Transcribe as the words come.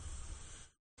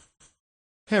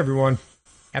Hey everyone,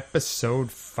 episode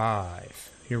 5.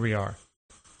 Here we are.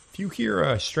 If you hear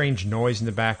a strange noise in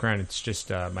the background, it's just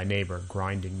my neighbor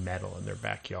grinding metal in their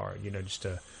backyard. You know, just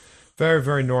a very,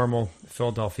 very normal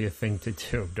Philadelphia thing to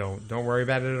do. Don't worry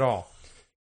about it at all.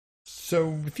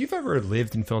 So, if you've ever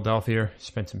lived in Philadelphia,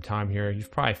 spent some time here,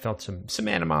 you've probably felt some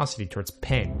animosity towards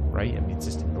Penn, right? I mean, it's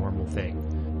just a normal thing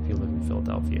if you live in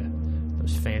Philadelphia.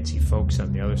 Those fancy folks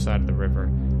on the other side of the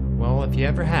river. Well, if you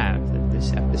ever have, then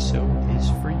this episode is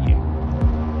for you.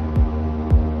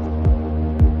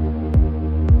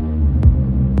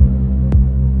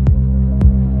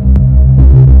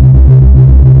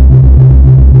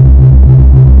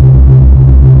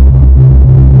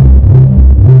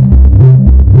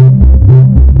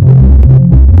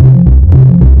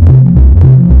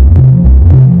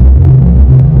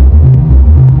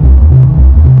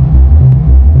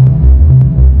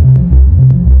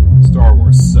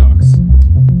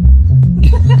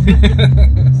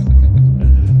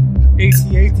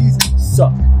 AT-ATs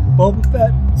suck. Boba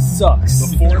Fett sucks.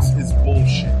 The Force is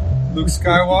bullshit. Luke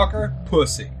Skywalker,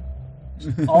 pussy.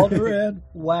 Alderaan,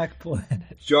 whack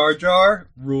planet. Jar Jar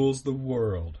rules the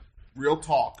world. Real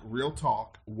talk.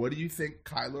 What do you think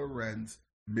Kylo Ren's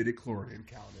midichlorian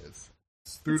count is?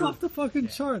 It's off the fucking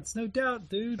charts, no doubt,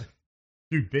 dude.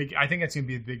 Dude, big. I think that's going to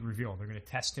be a big reveal. They're going to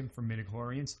test him for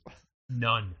midichlorians.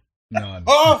 None.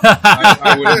 Oh!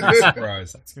 I wouldn't be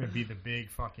surprised. It's going to be the big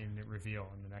fucking reveal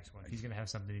in the next one. He's going to have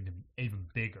something even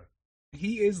bigger.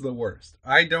 He is the worst.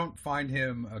 I don't find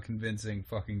him a convincing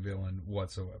fucking villain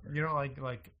whatsoever. You know,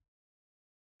 like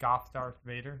goth Darth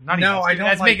Vader? I don't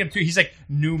That's like... making him too. He's like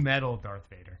new metal Darth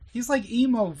Vader. He's like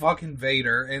emo fucking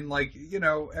Vader, and like, you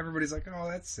know, everybody's like, oh,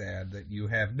 that's sad that you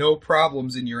have no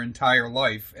problems in your entire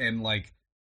life, and like,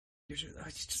 he's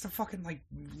just a fucking like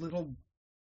little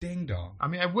ding dong. I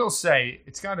mean, I will say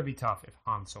it's got to be tough if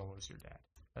Han Solo's your dad.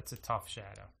 That's a tough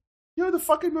shadow. You're the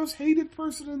fucking most hated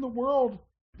person in the world,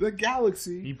 the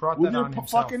galaxy. He brought with that your on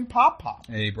himself. fucking pop.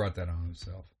 And he brought that on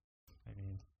himself. I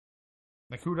mean,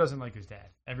 like, who doesn't like his dad?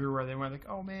 Everywhere they went, like,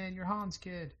 oh man, you're Han's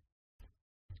kid.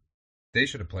 They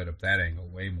should have played up that angle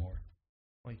way more.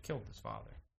 Well, he killed his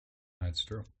father. That's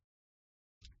true.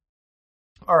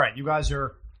 All right, you guys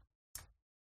are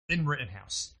in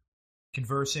Rittenhouse,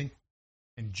 conversing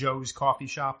in Joe's coffee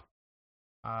shop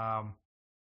about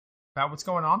what's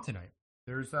going on tonight.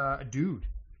 There's a dude,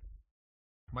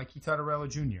 Mikey Tuttarella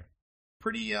Jr.,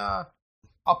 pretty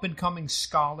up-and-coming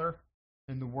scholar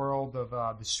in the world of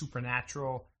the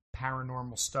supernatural,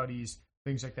 paranormal studies,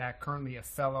 things like that. Currently a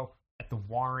fellow at the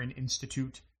Warren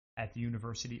Institute at the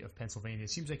University of Pennsylvania. It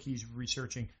seems like he's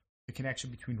researching the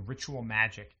connection between ritual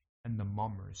magic and the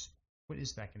mummers. What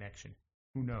is that connection?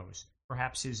 Who knows?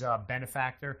 Perhaps his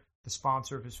benefactor, the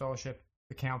sponsor of his fellowship,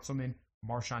 the councilman,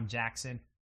 Marshawn Jackson.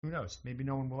 Who knows? Maybe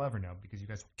no one will ever know because you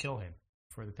guys will kill him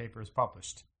before the paper is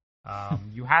published.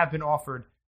 You have been offered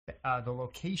the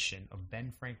location of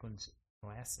Ben Franklin's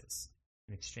glasses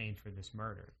in exchange for this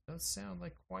murder. It does sound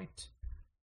like quite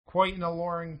an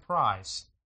alluring prize,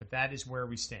 but that is where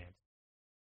we stand.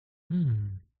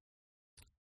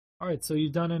 All right, so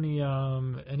you've done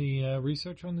any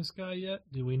research on this guy yet?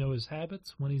 Do we know his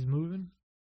habits when he's moving?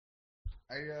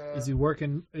 Is he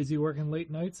working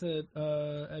late nights at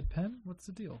Penn? What's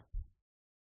the deal?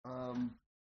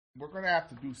 We're gonna have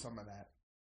to do some of that.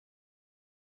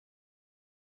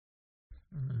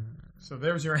 So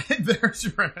there's your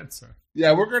answer.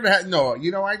 Yeah, we're gonna have no.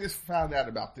 You know, I just found out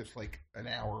about this like an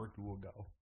hour or two ago.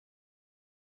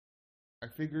 I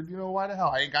figured, you know, why the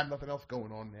hell? I ain't got nothing else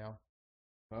going on now.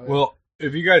 Well,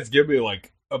 if you guys give me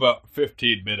like about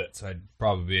 15 minutes, I'd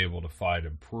probably be able to find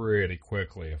him pretty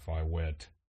quickly if I went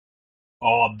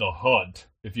on the hunt,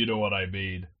 if you know what I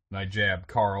mean. And I jabbed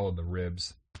Carl in the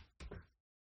ribs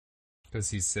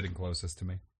because he's sitting closest to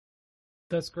me.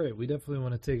 That's great. We definitely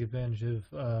want to take advantage of,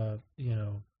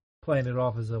 playing it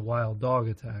off as a wild dog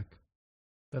attack.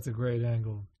 That's a great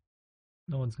angle.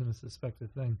 No one's going to suspect a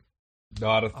thing.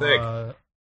 Not a thing.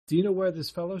 Do you know where this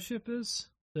fellowship is?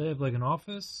 Do they have like an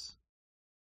office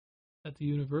at the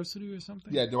university or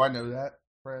something? Yeah, do I know that,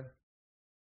 Fred?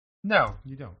 No,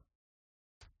 you don't.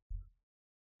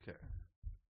 Okay.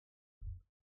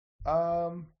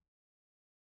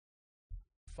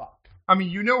 Fuck. I mean,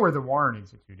 you know where the Warren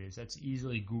Institute is. That's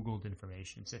easily Googled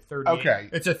information. It's a 38th. Okay.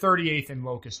 It's a 38th and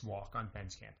Locust Walk on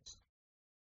Penn's campus.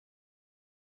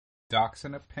 Doc's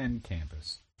in a Penn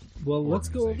campus. Well, let's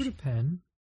go over to Penn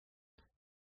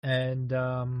and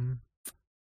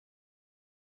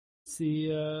see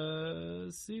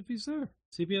if he's there.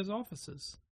 See if he has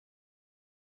offices.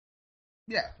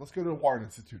 Yeah, let's go to the Warren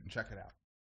Institute and check it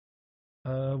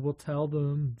out. We'll tell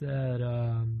them that,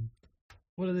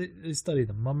 what do they study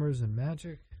the mummers and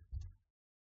magic.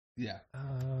 Yeah.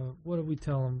 What do we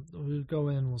tell them? We'll go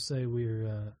in. We'll say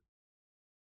we're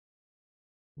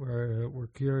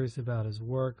curious about his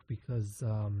work because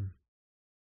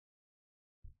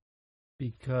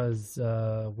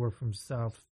we're from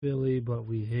South Philly, but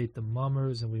we hate the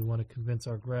mummers, and we want to convince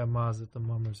our grandmas that the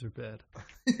mummers are bad.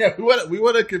 Yeah, we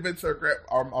want to convince our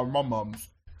mums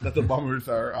that the mummers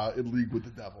are in league with the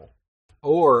devil.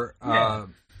 Or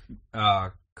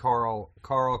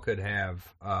Carl could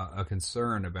have a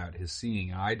concern about his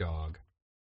seeing eye dog,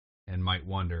 and might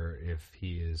wonder if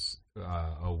he is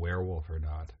a werewolf or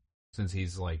not, since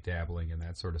he's like dabbling in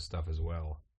that sort of stuff as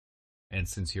well, and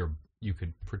since you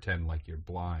could pretend like you're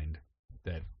blind,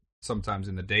 that sometimes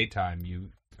in the daytime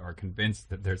you are convinced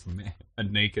that there's a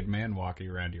naked man walking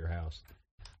around your house.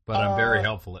 But I'm very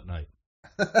helpful at night.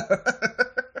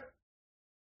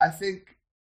 I think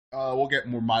we'll get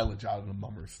more mileage out of the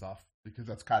mummer stuff because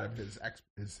that's kind of his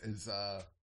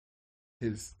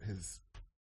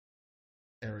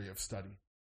area of study.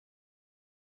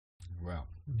 Well,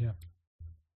 yeah.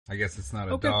 I guess it's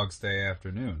not a dog's day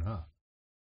afternoon, huh?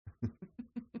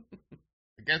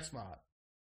 I guess not.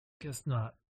 Guess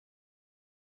not.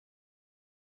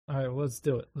 All right, well, let's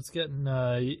do it. Let's get in.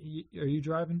 Are you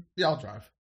driving? Yeah, I'll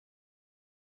drive.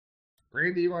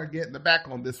 Randy, you want to get in the back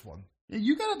on this one?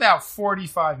 You got about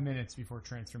 45 minutes before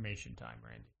transformation time,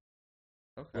 Randy.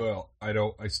 Okay. Well,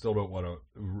 I still don't want to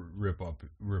rip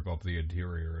up the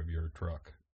interior of your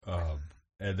truck.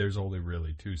 And there's only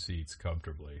really 2 seats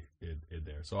comfortably in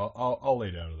there, so I'll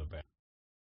lay down in the back.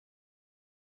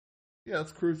 Yeah,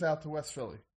 let's cruise out to West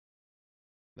Philly.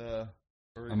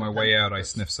 On my way out, I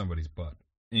sniff somebody's butt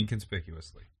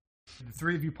inconspicuously. The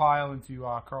three of you pile into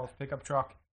Carl's pickup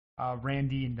truck.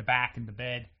 Randy in the back in the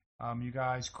bed. You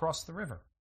guys cross the river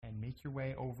and make your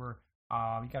way over.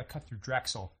 You got to cut through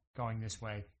Drexel going this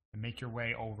way and make your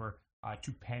way over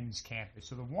to Penn's campus.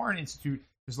 So the Warren Institute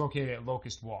is located at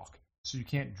Locust Walk, so you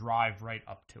can't drive right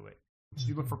up to it. So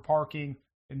you look for parking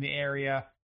in the area.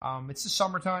 It's the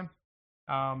summertime,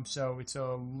 so it's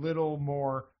a little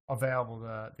more available.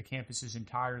 The campus is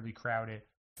entirely crowded,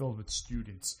 filled with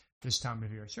students this time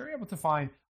of year. So you're able to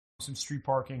find some street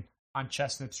parking on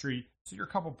Chestnut Street. So you're a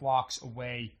couple blocks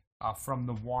away from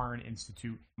the Warren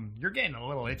Institute. You're getting a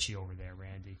little itchy over there,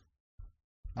 Randy.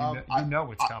 You know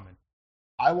what's coming.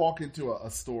 I walk into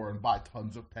a store and buy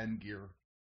tons of Penn gear.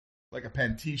 Like a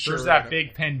Penn t-shirt. There's that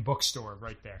big Penn bookstore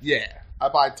right there. Yeah. I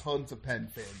buy tons of Penn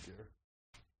fan gear.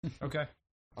 Okay.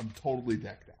 I'm totally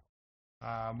decked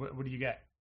out. What do you get?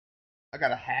 I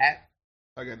got a hat.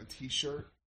 I got a t-shirt.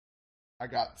 I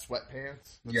got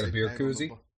sweatpants. You got a beer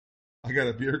koozie? I got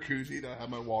a beer koozie that I have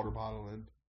my water bottle in.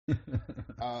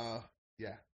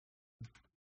 Yeah.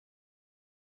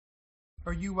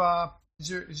 Are you,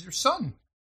 is your son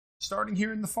starting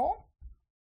here in the fall?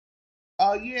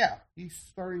 Yeah. He's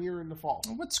starting here in the fall.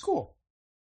 What school?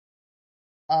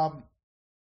 Penn.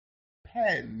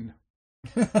 Penn.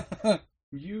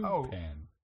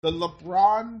 The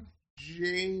LeBron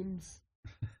James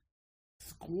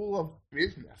School of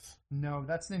Business. No,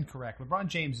 that's incorrect. LeBron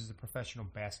James is a professional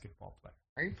basketball player.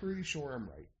 I'm pretty sure I'm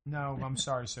right. No, I'm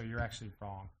sorry, sir. You're actually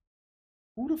wrong.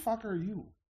 Who the fuck are you?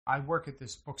 I work at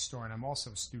this bookstore, and I'm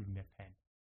also a student at Penn.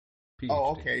 PhD.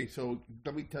 Oh, okay. So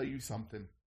let me tell you something.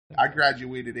 I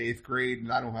graduated 8th grade,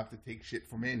 and I don't have to take shit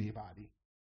from anybody.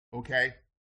 Okay?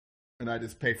 And I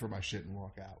just pay for my shit and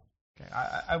walk out. Okay,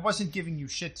 I wasn't giving you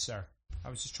shit, sir. I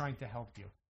was just trying to help you.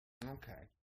 Okay.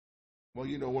 Well,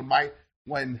 you know, when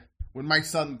my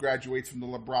son graduates from the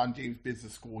LeBron James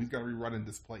Business School, he's going to be running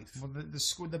this place. Well,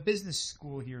 the business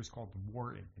school here is called the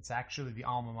Wharton. It's actually the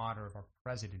alma mater of our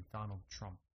president, Donald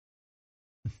Trump.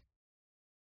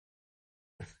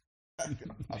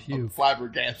 I'm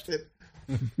flabbergasted.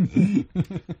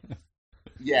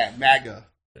 Yeah, MAGA.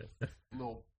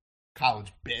 Little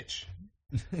college bitch.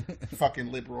 Fucking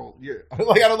liberal. I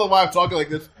don't know why I'm talking like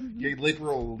this. You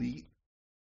liberal elite.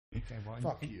 Okay, well,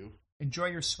 fuck you. Enjoy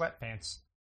your sweatpants.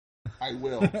 I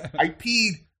will. I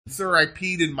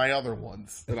peed in my other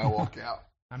ones that I walk out.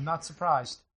 I'm not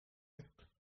surprised.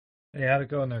 Hey, how'd it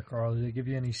go in there, Carl? Did they give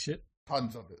you any shit?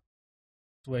 Tons of it.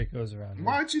 That's the way it goes around here.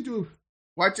 Why don't you do?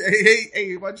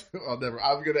 Hey, why don't you? Oh, never.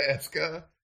 I was gonna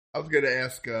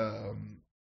ask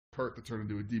Kurt to turn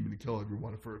into a demon and kill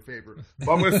everyone for a favor.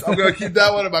 But I'm gonna keep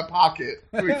that one in my pocket.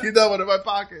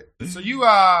 So you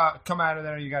come out of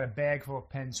there, you got a bag full of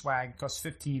Penn swag. It costs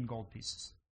 15 gold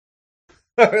pieces.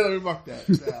 Let me mark that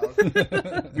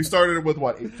down. We started with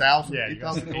what, 8,000? Yeah,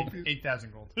 8,000 gold.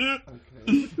 8,000 gold. Okay.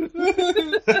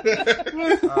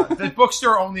 The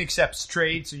bookstore only accepts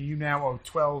trade, so you now owe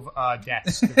 12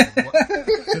 debts to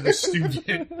the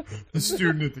student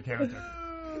at the counter.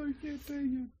 Oh, I can't take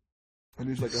it. And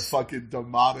he's like a fucking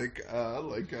demonic,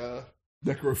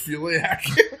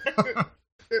 necrophiliac.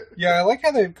 Yeah, I like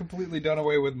how they've completely done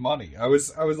away with money. I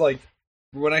was like,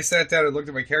 when I sat down and looked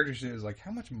at my character sheet, I was like,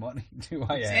 how much money do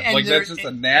I have? And like, that's just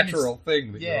a natural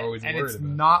thing that yeah, you're always and worried it's about.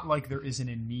 not like there isn't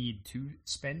a need to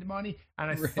spend money. And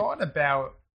I thought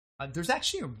about, there's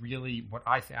actually a really, what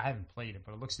I think, I haven't played it,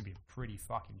 but it looks to be a pretty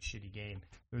fucking shitty game.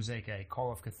 There's like a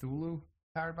Call of Cthulhu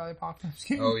Powered by the Apocalypse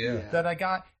game that I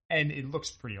got, and it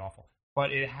looks pretty awful.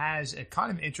 But it has a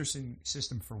kind of interesting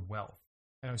system for wealth.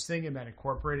 And I was thinking about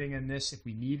incorporating in this if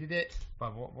we needed it,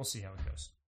 but we'll see how it goes.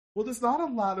 Well, there's not a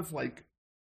lot of, like,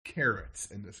 carrots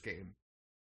in this game.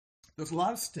 There's a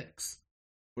lot of sticks,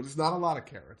 but there's not a lot of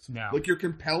carrots. No. Like, you're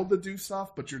compelled to do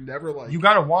stuff, but you're never, like... You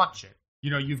got to want shit. You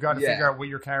know, you've got to figure out what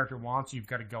your character wants. You've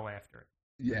got to go after it.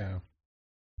 Yeah.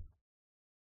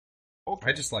 Okay.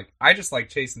 I just like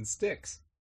chasing sticks.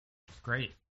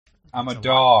 Great. I'm a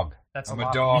dog. That's I'm a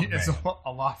a dog. It's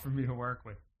a lot for me to work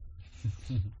with.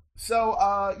 So,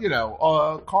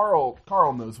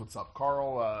 Carl knows what's up.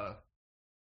 Carl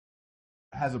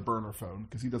has a burner phone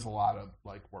because he does a lot of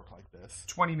like work like this.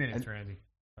 20 minutes, Randy,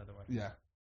 by the way. Yeah.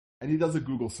 And he does a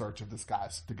Google search of this guy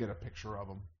to get a picture of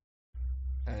him.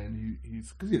 And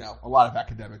he's because a lot of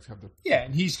academics have the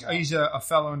and he's a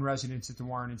fellow in residence at the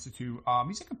Warren Institute.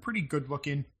 He's like a pretty good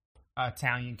looking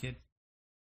Italian kid.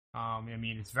 I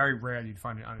mean, it's very rare you'd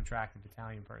find an unattractive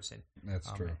Italian person.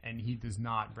 That's true. And he does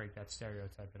not break that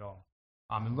stereotype at all.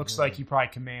 It looks like he probably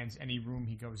commands any room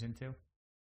he goes into.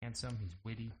 Handsome, he's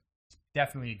witty. He's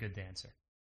definitely a good dancer.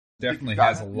 Definitely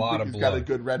has a lot of blood. Got a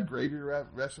good red gravy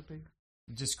recipe?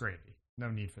 Just gravy. No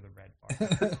need for the red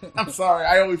part. I'm sorry,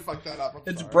 I always fuck that up.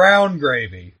 It's brown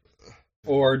gravy.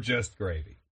 Or just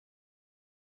gravy.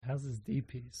 How's his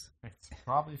DPs? It's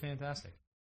probably fantastic.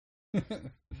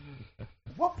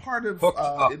 What part of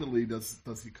Italy does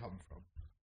he come from?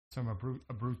 From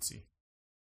Abruzzi.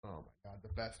 Oh my god, the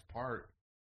best part.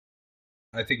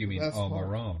 I think you mean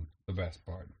Marone, the best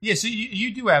part. Yeah, so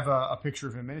you do have a picture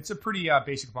of him, and it's a pretty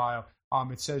basic bio.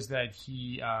 It says that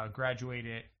he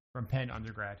graduated from Penn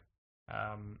undergrad,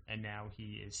 and now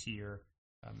he is here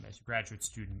as a graduate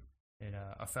student in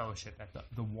a fellowship at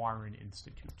the Warren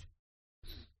Institute.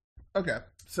 Okay,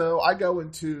 so I go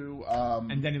into...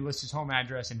 and then he lists his home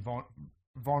address and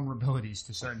vulnerabilities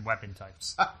to certain weapon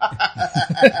types.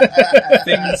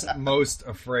 Things most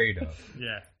afraid of.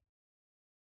 Yeah.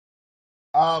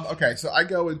 Okay, so I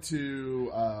go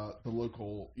into the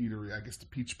local eatery, I guess the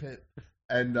Peach Pit,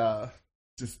 and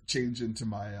just change into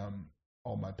my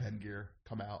all my pen gear,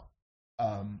 come out.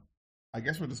 I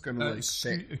guess we're just going to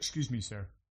excuse me, sir.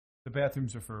 The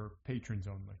bathrooms are for patrons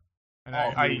only. And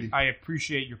I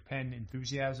appreciate your pen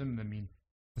enthusiasm. I mean,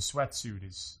 the sweatsuit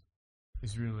is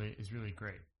really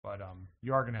great. But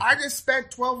you are gonna. I just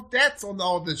spent 12 debts on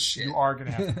all this shit. You are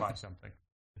gonna have to buy something.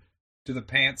 Do the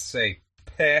pants say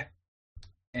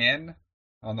P-N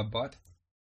on the butt?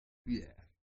 Yeah.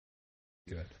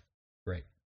 Good. Great.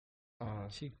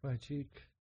 Cheek by cheek.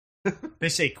 They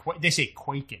say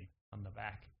quaking on the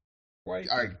back. All right,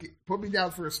 put me down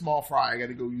for a small fry. I got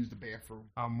to go use the bathroom.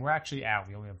 We're actually out.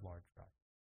 We only have large fries.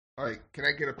 All right, can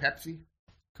I get a Pepsi?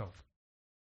 Coke.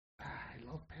 I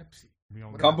love Pepsi.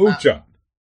 Kombucha.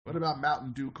 What about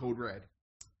Mountain Dew Code Red?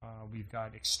 We've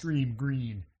got Extreme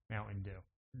Green Mountain Dew.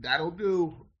 That'll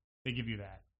do. They give you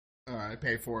that. All right, I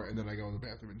pay for it, and then I go in the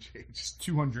bathroom and change. It's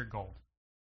 200 gold.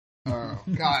 Oh,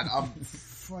 God, I'm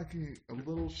fucking a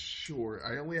little short.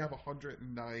 I only have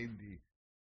 190.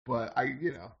 But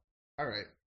all right,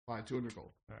 fine, 200 gold.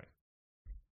 All right.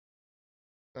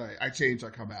 All right, I change, I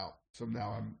come out. So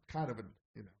now I'm kind of, I'm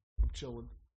chilling.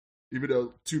 Even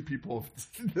though 2 people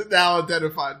now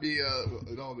identified me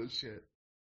and all this shit.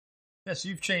 Yeah, so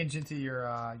you've changed into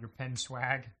your pen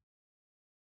swag.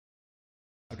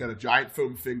 I got a giant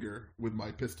foam finger with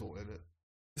my pistol in it.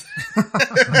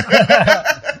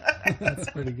 That's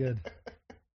pretty good.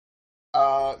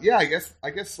 Yeah, I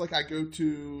guess like I go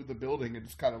to the building and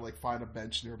just kind of like find a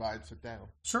bench nearby and sit down.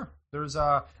 Sure. There's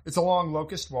it's a long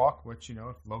Locust Walk, which if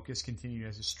Locust continue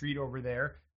as a street over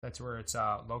there, that's where it's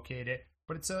located.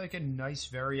 But it's like a nice,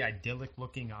 very idyllic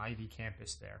looking Ivy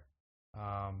campus there.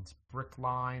 It's brick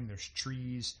line. There's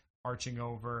trees arching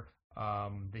over.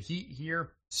 The heat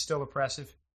here still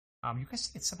oppressive. You guys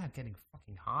think it's somehow getting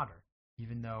fucking hotter,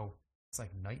 even though it's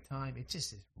like nighttime. It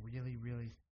just is really,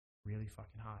 really, really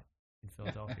fucking hot in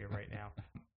Philadelphia right now.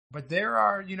 But there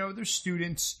are, there's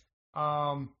students,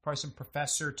 probably some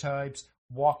professor types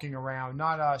walking around.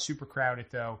 Not super crowded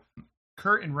though.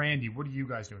 Kurt and Randy, what are you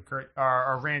guys doing? Kurt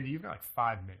or Randy, you've got like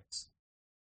 5 minutes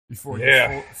before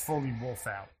you fully wolf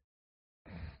out.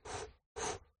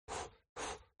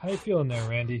 How you feeling there,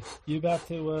 Randy? You about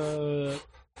to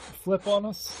flip on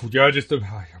us? Yeah, just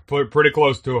pretty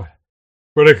close to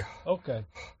it. Okay.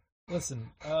 Listen,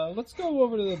 let's go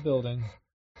over to the building.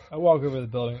 I walk over to the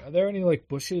building. Are there any like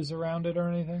bushes around it or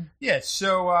anything? Yeah.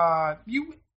 So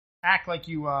you act like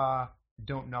you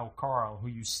don't know Carl, who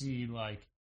you see like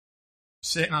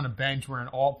sitting on a bench wearing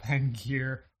all pen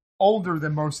gear, older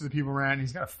than most of the people around.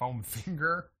 He's got a foam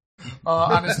finger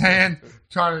on his hand,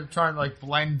 trying to like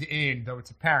blend in, though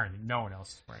it's apparent that no one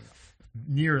else is wearing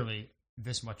nearly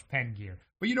this much pen gear.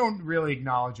 But you don't really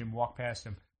acknowledge him, walk past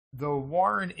him. The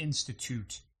Warren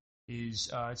Institute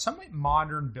is it's somewhat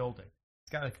modern building.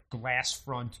 It's got like a glass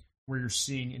front where you're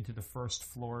seeing into the first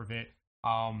floor of it.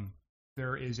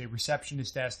 There is a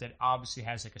receptionist desk that obviously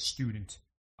has like a student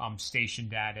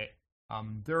stationed at it.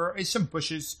 There is some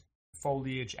bushes,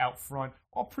 foliage out front,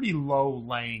 all pretty low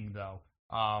laying though.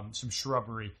 Some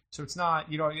shrubbery. So it's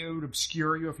not, it would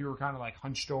obscure you if you were kind of like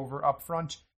hunched over up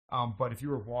front. But if you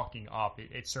were walking up,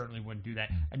 it certainly wouldn't do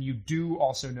that. And you do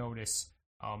also notice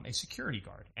a security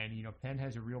guard. And, Penn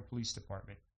has a real police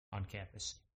department on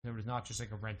campus. It was not just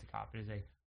like a rent-a-cop. It is a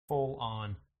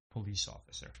full-on police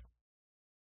officer.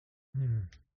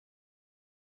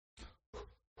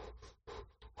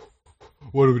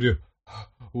 What do we do?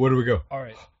 Where do we go? All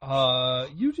right.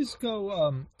 You just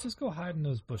go hide in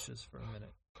those bushes for a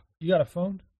minute. You got a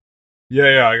phone?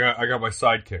 Yeah. I got my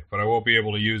sidekick, but I won't be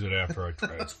able to use it after I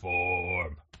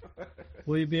transform.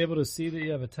 Will you be able to see that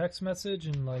you have a text message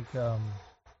and like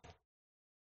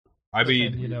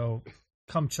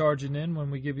come charging in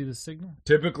when we give you the signal?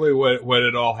 Typically, when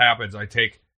it all happens, I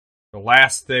take the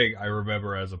last thing I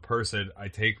remember as a person. I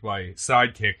take my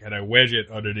sidekick and I wedge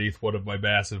it underneath one of my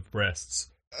massive breasts.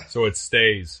 So it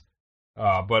stays.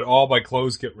 But all my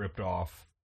clothes get ripped off.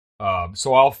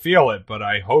 So I'll feel it, but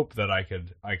I hope that I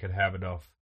could have enough,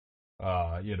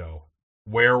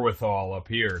 wherewithal up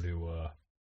here to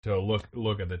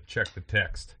check the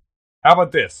text. How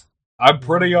about this? I'm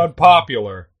pretty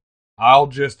unpopular. I'll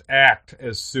just act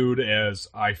as soon as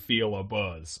I feel a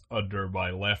buzz under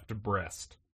my left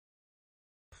breast.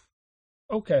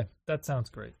 Okay, that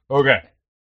sounds great. Okay.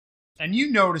 And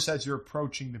you notice as you're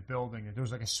approaching the building that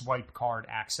there's like a swipe card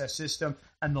access system,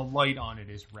 and the light on it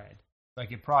is red.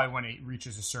 Like it probably when it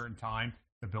reaches a certain time,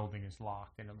 the building is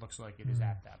locked, and it looks like it is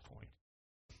at that point.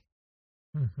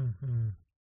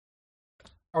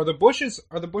 Are the bushes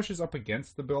up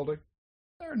against the building?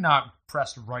 They're not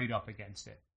pressed right up against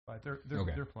it, but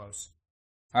they're close.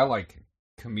 I like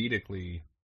comedically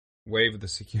wave the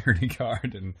security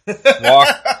guard and walk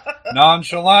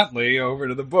nonchalantly over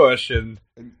to the bush, and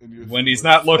when he's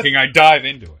not looking, I dive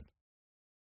into it.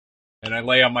 And I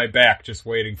lay on my back just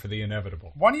waiting for the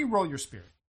inevitable. Why don't you roll your spirit?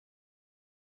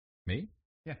 Me?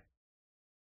 Yeah.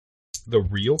 The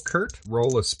real Kurt?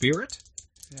 Roll a spirit?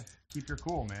 Yeah. Keep your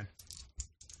cool, man.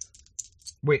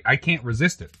 Wait, I can't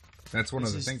resist it. That's one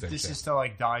of the things I said. This is to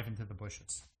like dive into the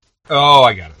bushes. Oh,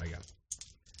 I got it. They got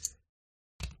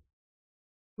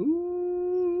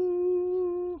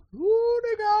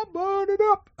burned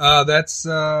up. That's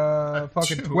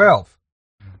fucking 12.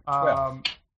 12.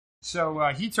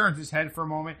 So he turns his head for a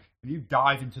moment, and you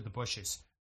dive into the bushes.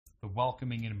 The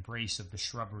welcoming embrace of the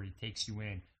shrubbery takes you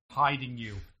in, hiding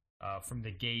you from the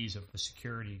gaze of the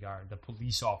security guard, the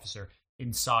police officer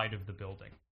inside of the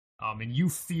building. And you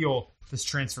feel this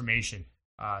transformation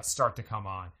start to come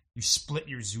on. You split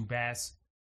your Zubaz.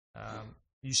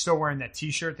 You still wearing that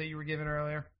T-shirt that you were given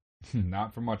earlier?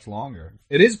 Not for much longer.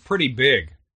 It is pretty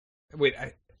big. Wait,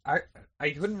 I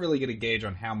couldn't really get a gauge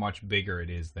on how much bigger it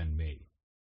is than me.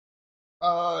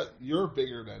 You're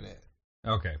bigger than it.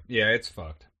 Okay, yeah, it's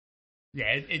fucked. Yeah,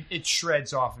 it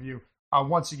shreds off of you.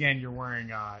 Once again, you're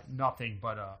wearing nothing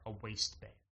but a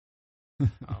waistband.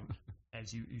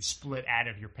 As you split out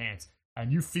of your pants,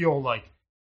 and you feel like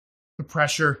the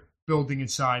pressure building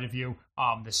inside of you.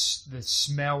 The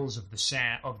smells of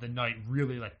the night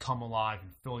really like come alive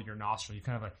and fill your nostril. You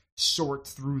kind of like sort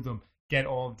through them, get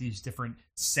all of these different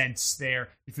scents there.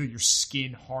 You feel your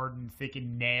skin harden,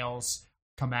 thicken, nails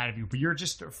come out of you. But you're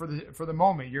just for the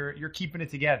moment, you're keeping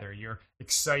it together. You're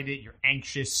excited, you're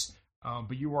anxious,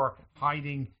 but you are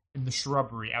hiding in the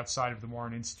shrubbery outside of the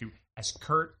Warren Institute as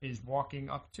Kurt is walking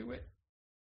up to it.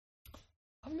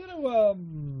 I'm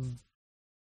gonna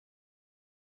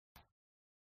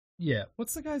yeah.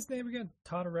 What's the guy's name again?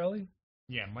 Tottarelli?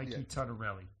 Yeah, Mikey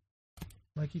Tottarelli.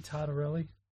 Mikey Tottarelli.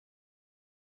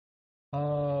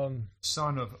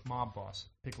 Son of mob boss,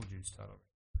 Pickle Juice Tuttle.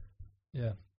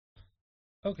 Yeah.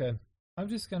 Okay. I'm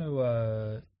just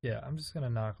gonna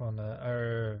knock on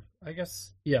or I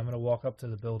guess, I'm gonna walk up to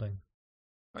the building.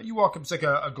 You walk up, it's like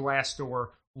a glass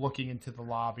door looking into the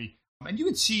lobby. And you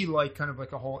can see kind of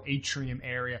like a whole atrium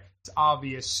area. It's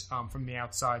obvious from the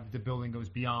outside that the building goes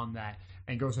beyond that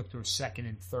and goes up to a second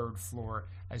and third floor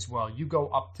as well. You go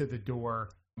up to the door,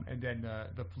 and then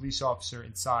the police officer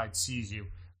inside sees you,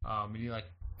 and he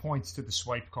points to the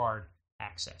swipe card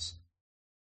access.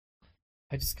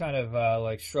 I just kind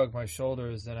of shrug my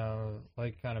shoulders and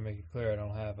kind of make it clear I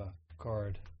don't have a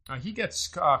card. He gets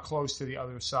close to the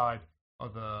other side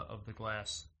of the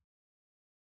glass.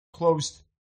 Closed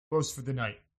for the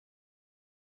night.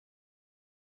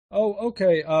 Oh,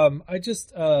 okay. I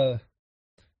just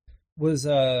was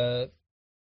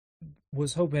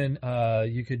hoping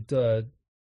you could.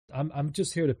 I'm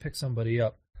just here to pick somebody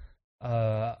up.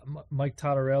 Mike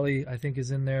Tottarelli, I think,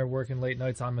 is in there working late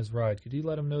nights on his ride. Could you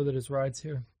let him know that his ride's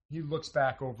here? He looks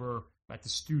back over at the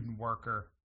student worker.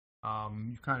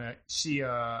 You kind of see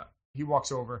he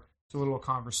walks over. It's a little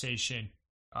conversation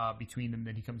between them.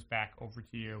 Then he comes back over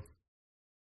to you.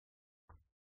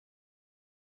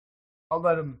 I'll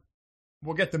let him.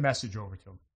 We'll get the message over to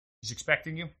him. He's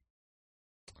expecting you.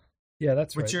 Yeah,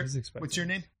 that's right. He's expecting. What's your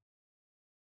name?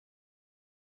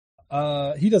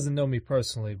 He doesn't know me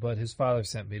personally, but his father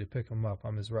sent me to pick him up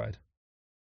on his ride.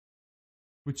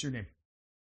 What's your name?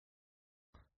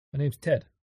 My name's Ted.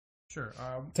 Sure.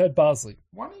 Ted Bosley.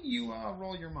 Why don't you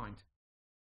roll your mind?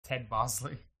 Ted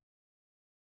Bosley.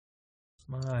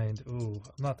 Mind. Ooh,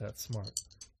 I'm not that smart.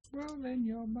 Rolling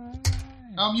your mind.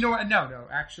 You know what? No.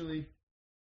 Actually,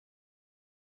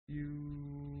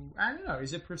 I don't know.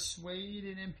 Is it persuade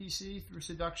an NPC through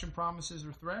seduction, promises,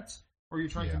 or threats? Or are you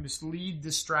trying to mislead,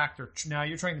 distract, or... No,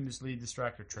 you're trying to mislead,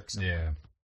 distract, or trick someone. Yeah.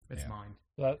 That's mind.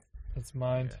 That's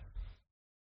mind.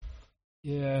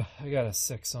 Yeah, I got a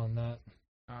 6 on that.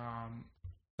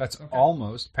 That's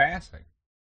almost passing.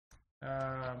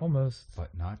 Almost.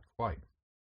 But not quite.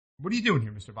 What are you doing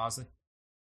here, Mr. Bosley?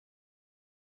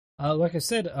 Like I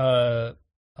said,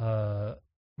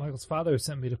 Michael's father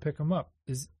sent me to pick him up.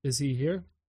 Is he here?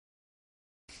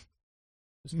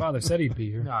 His father said he'd be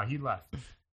here. No, he left.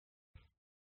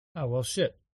 Oh, well,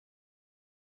 shit.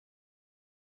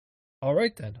 All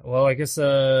right, then. Well, I guess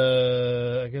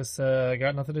I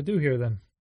got nothing to do here, then.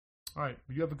 All right.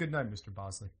 Well, you have a good night, Mr.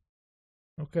 Bosley.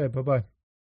 Okay, bye-bye.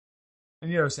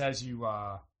 And, as you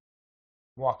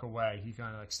walk away, he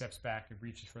kind of, steps back and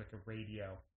reaches for, a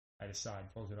radio at his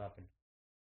side, pulls it up, and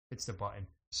hits the button,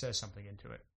 says something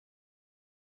into it.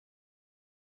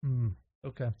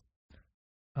 Okay.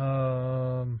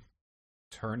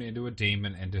 Turn into a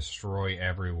demon and destroy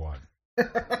everyone.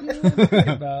 Think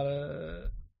about it.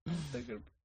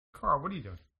 Carl, what are you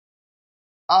doing?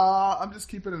 I'm just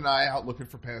keeping an eye out, looking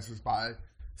for passersby,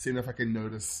 seeing if I can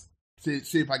notice, see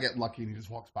if I get lucky and he just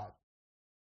walks by.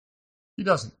 He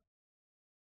doesn't.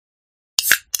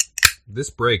 This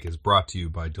break is brought to you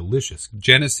by delicious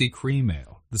Genesee Cream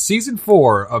Ale. The Season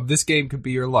 4 of This Game Could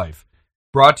Be Your Life.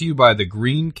 Brought to you by the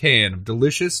green can of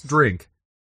delicious drink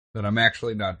that I'm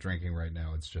actually not drinking right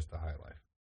now. It's just a High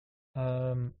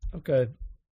Life. Okay.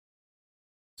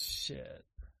 Shit.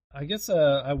 I guess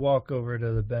I walk over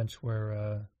to the bench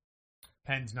where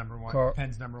Penn's number one.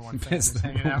 Penn's number one fan is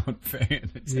hanging out.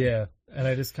 Yeah, and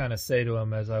I just kind of say to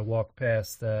him as I walk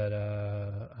past that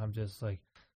I'm just like,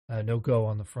 no go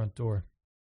on the front door,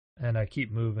 and I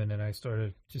keep moving, and I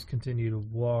just continue to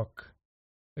walk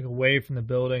away from the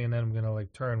building, and then I'm gonna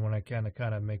turn when I can to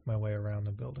kind of make my way around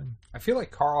the building. I feel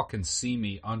like Carl can see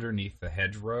me underneath the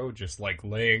hedgerow, just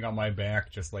laying on my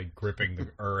back, just gripping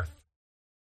the earth.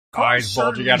 Eyes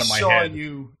bulging out of my head. Saw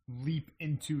you leap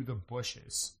into the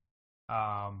bushes,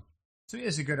 so he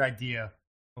has a good idea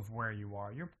of where you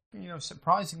are. You're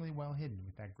surprisingly well hidden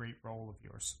with that great roll of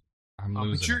yours. I'm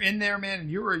losing. But you're in there, man, and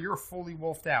you're fully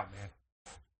wolfed out, man.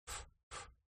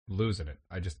 Losing it.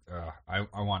 I just I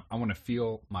want to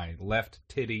feel my left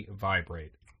titty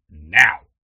vibrate now.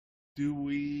 Do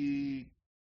we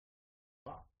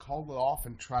call it off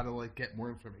and try to get more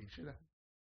information?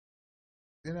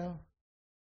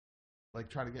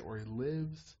 Try to get where he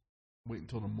lives. Wait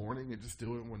until the morning and just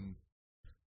do it when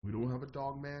we don't have a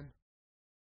dog man.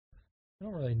 I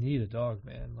don't really need a dog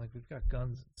man. We've got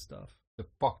guns and stuff. The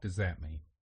fuck does that mean?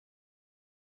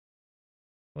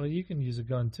 Well, you can use a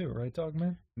gun too, right, dog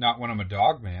man? Not when I'm a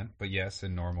dog man, but yes,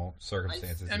 in normal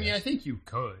circumstances. I mean, yes. I think you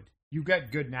could. You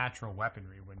got good natural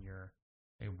weaponry when you're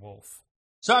a wolf.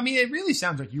 So, I mean, it really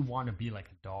sounds like you want to be like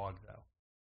a dog, though.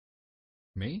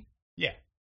 Me? Yeah.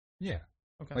 Yeah.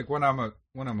 Okay. When I'm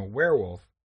a werewolf,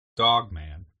 dog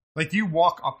man. Like, do you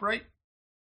walk upright?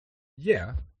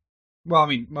 Yeah. Well, I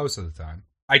mean, most of the time.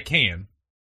 I can.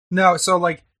 No, so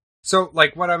like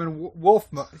when I'm in wolf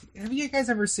mode... Have you guys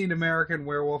ever seen American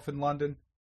Werewolf in London?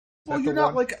 Well, you're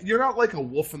not like a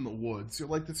wolf in the woods. You're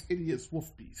like this hideous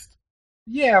wolf beast.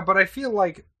 Yeah, but I feel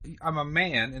like I'm a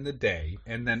man in the day,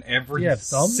 and then every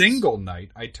single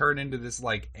night I turn into this,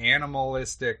 like,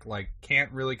 animalistic, like,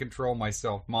 can't really control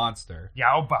myself monster.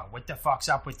 Yo, Bo, what the fuck's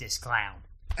up with this clown?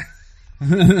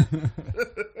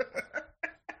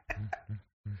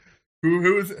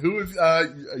 Who is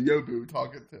Yobu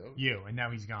talking to? You, and now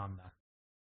he's gone, though.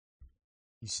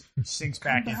 He sinks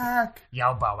back in.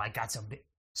 Yo, Bo, I got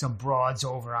some broads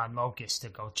over on Locust to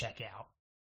go check out.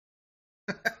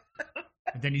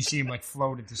 And then you see him, like,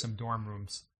 float into some dorm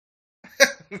rooms.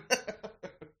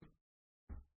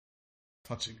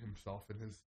 Touching himself in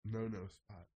his no-no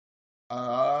spot.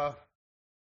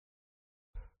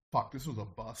 Fuck, this was a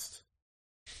bust.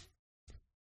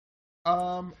 I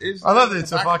love that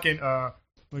it's a fucking,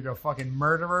 like a fucking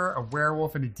murderer, a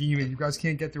werewolf, and a demon. You guys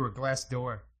can't get through a glass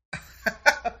door.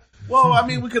 Well, I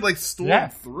mean, we could, like, storm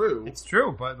through. It's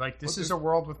true, but, like, this is a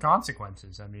world with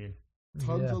consequences. I mean...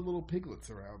 Tons of little piglets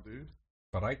around, dude.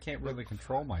 But I can't really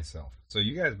control myself. So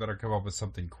you guys better come up with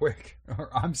something quick, or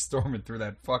I'm storming through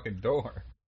that fucking door.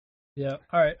 Yeah.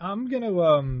 All right. I'm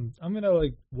gonna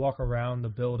like walk around the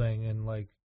building and, like,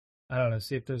 I don't know,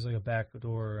 see if there's like a back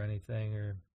door or anything,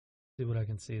 or see what I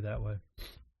can see that way.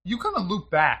 You kind of loop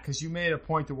back because you made a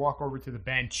point to walk over to the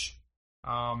bench,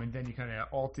 and then you kind of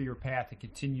alter your path and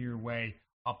continue your way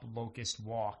up Locust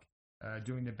Walk,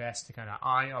 doing the best to kind of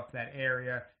eye up that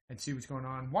area and see what's going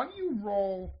on. Why don't you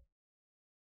roll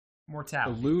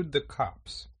mortality? Elude the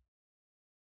cops.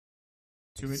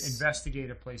 To investigate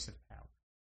a place of power.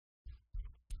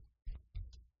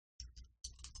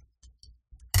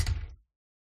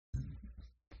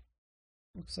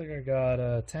 Looks like I got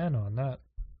a 10 on that.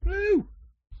 Woo!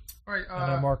 All right.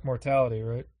 And I mark mortality,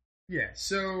 right? Yeah.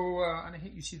 So on a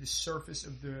hit, you see the surface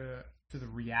of the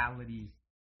reality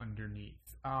underneath.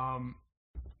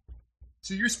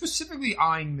 So you're specifically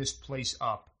eyeing this place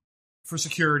up for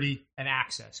security and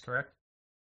access, correct?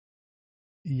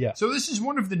 Yeah. So this is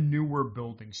one of the newer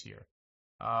buildings here.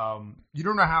 You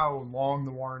don't know how long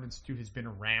the Warren Institute has been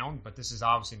around, but this is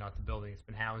obviously not the building it's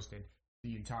been housed in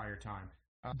the entire time.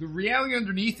 The reality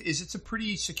underneath is it's a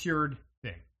pretty secured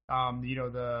thing.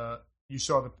 You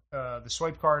saw the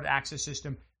swipe card access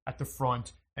system at the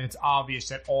front, and it's obvious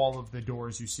that all of the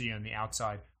doors you see on the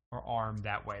outside are armed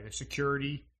that way. There's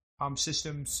security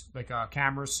systems, like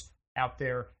cameras out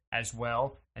there as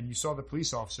well, and you saw the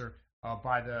police officer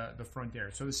by the front there.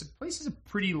 So this place is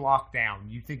pretty locked down.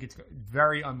 You think it's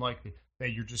very unlikely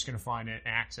that you're just going to find an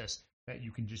access that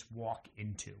you can just walk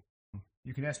into.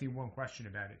 You can ask me one question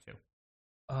about it too.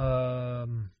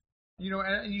 And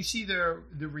you see the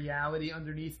reality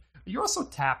underneath. You're also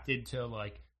tapped into,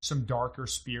 like, some darker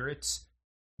spirits.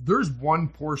 There's one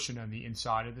portion on the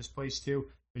inside of this place too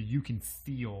that you can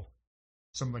feel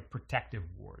some, like, protective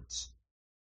wards.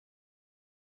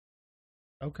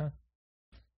 Okay.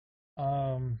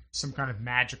 Some kind of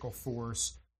magical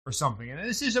force or something. And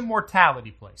this is a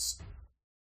mortality place.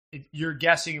 You're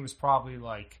guessing it was probably,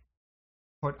 like,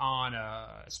 put on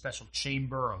a special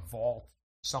chamber, a vault,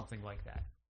 something like that.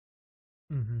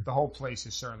 Mm-hmm. The whole place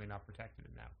is certainly not protected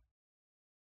in that.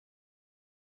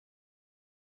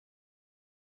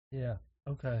 Yeah.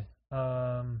 Okay.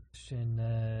 Question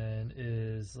then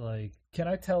is, like, can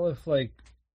I tell if, like,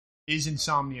 is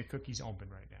Insomnia Cookies open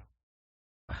right now?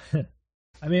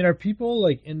 I mean, are people,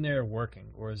 like, in there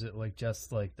working, or is it, like,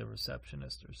 just like the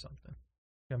receptionist or something?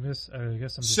 I guess I'm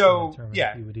just trying to determine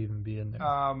if he would even be in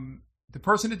there. The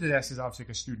person at the desk is obviously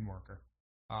like a student worker,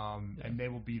 and they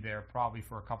will be there probably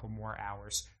for a couple more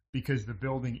hours because the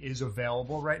building is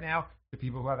available right now to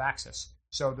people who have access.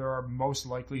 So there are most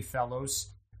likely fellows,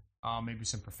 maybe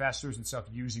some professors and stuff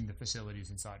using the facilities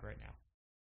inside right now.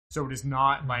 So it is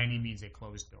not by any means a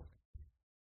closed building.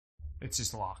 It's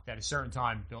just locked. At a certain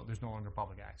time, there's no longer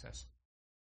public access.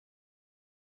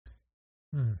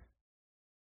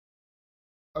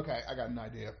 Okay, I got an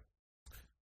idea.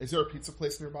 Is there a pizza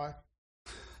place nearby?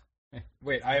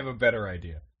 Wait, I have a better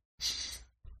idea.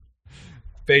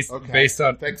 Based on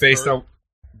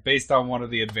one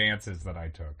of the advances that I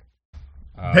took.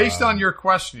 Based on your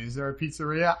question, is there a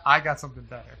pizzeria? I got something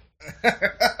better.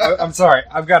 I'm sorry.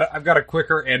 I've got a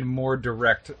quicker and more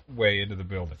direct way into the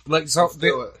building. Like, so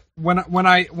when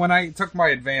I took my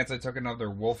advance, I took another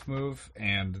wolf move,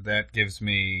 and that gives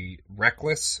me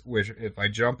reckless, which if I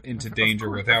jump into danger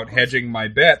without hedging my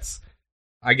bets,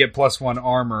 I get +1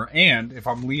 armor, and if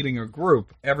I'm leading a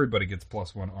group, everybody gets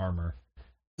 +1 armor.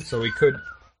 So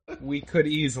we could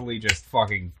easily just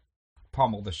fucking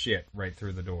pummel the shit right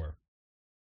through the door.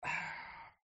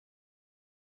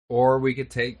 Or we could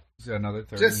take another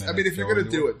 30 minutes. I mean, if you're gonna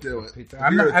do it, do it.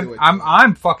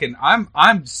 I'm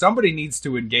somebody needs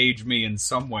to engage me in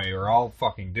some way or I'll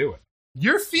fucking do it.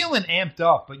 You're feeling amped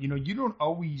up, but you don't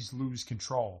always lose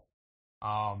control.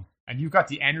 And you've got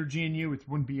the energy in you. It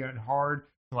wouldn't be hard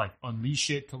to like unleash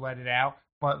it, to let it out.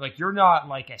 But like you're not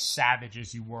like as savage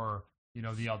as you were,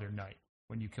 the other night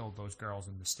when you killed those girls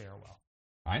in the stairwell.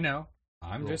 I know.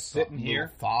 I'm just sitting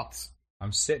here. Thoughts.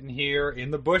 I'm sitting here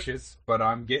in the bushes, but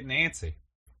I'm getting antsy.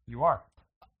 You are.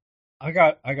 I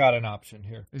got an option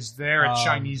here. Is there a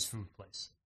Chinese food place?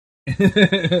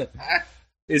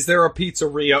 Is there a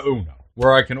Pizzeria Uno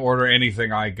where I can order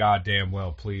anything I goddamn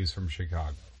well please from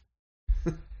Chicago?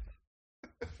 What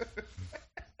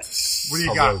do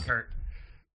you got, Kurt?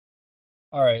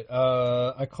 All right.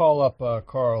 I call up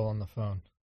Carl on the phone.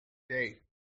 Hey.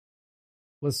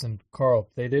 Listen, Carl,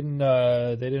 they didn't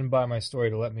buy my story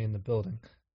to let me in the building.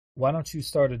 Why don't you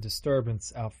start a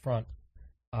disturbance out front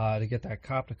to get that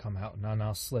cop to come out, and then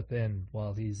I'll slip in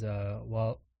while he's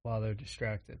while they're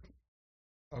distracted.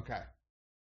 Okay.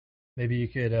 Maybe you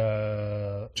could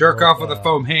jerk off with a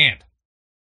foam hand.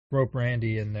 Rope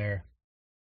Randy in there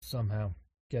somehow.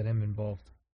 Get him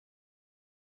involved.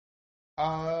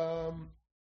 I'm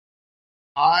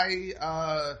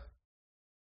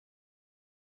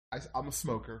a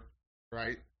smoker,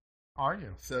 right? Are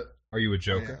you? So are you a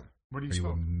joker? What do you Are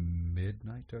smoke? you a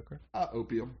midnight joker?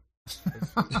 Opium.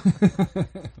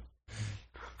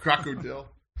 Crocodile.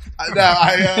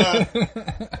 I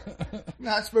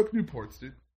smoke Newports,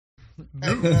 dude.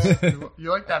 You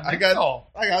like that? I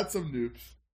got some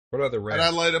Noops. What other reds? And I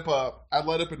light up a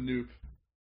Noop,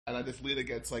 and I just lean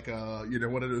against like a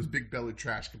one of those big belly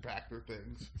trash compactor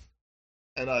things,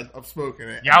 and I'm smoking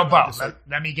it. Yobo,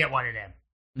 let me get one of them.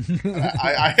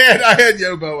 I had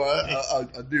Yobo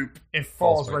a Noop. It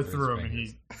falls right through him, and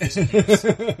he's.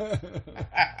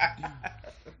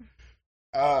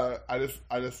 I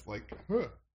just like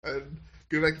and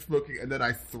go back to smoking, and then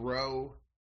I throw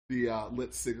the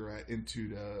lit cigarette into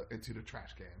the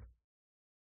trash can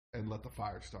and let the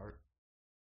fire start.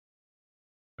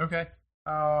 Okay.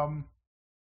 Yeah,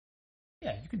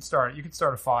 you can start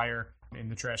a fire in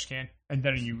the trash can, and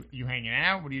then are you hanging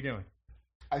out? What are you doing?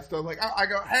 I start I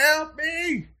go,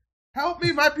 help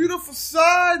me, my beautiful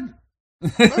son,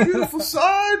 my beautiful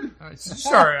son.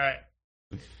 Sorry.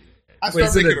 Wait,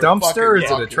 is it a dumpster or is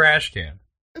it a trash can?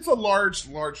 It's a large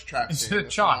trash can. Is it a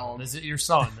child? Is it your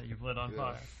son that you've lit on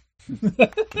fire?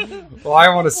 Well, I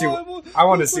want to see. I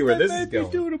want to see where this is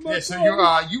going. Yeah, so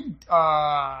you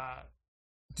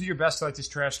do your best to light this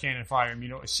trash can and fire him.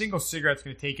 A single cigarette's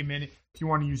going to take a minute. If you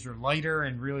want to use your lighter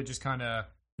and really just kind of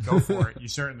go for it, you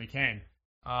certainly can.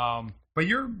 But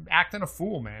you're acting a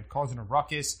fool, man, causing a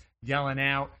ruckus, yelling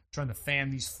out, trying to fan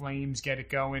these flames, get it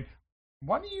going.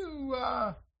 Why do you?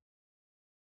 I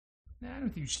don't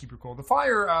think you should keep your cool. The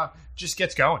fire just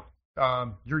gets going.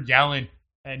 You're yelling,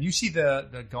 and you see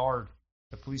the guard,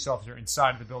 the police officer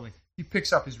inside of the building. He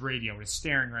picks up his radio and is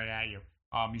staring right at you.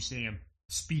 You see him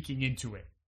speaking into it.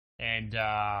 And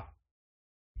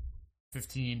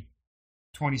 15,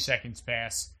 20 seconds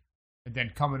pass. And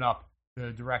then coming up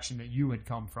the direction that you had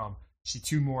come from, you see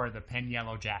two more of the pen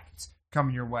yellow jackets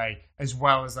coming your way, as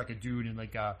well as like a dude in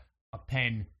like a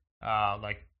pen,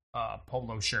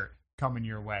 polo shirt coming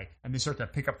your way. And they start to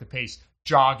pick up the pace,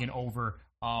 jogging over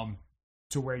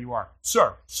to where you are.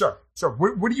 Sir,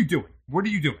 what are you doing? What are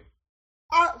you doing?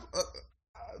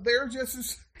 They're just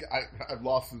as... I've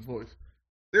lost his voice.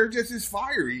 They're just as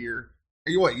fiery here.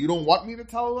 What, you don't want me to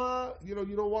tell, you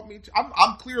don't want me to...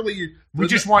 I'm clearly... We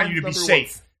just want you to be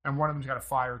safe. And one of them's got a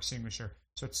fire extinguisher,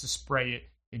 so it's to spray it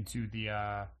into the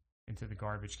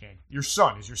garbage can.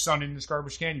 Is your son in this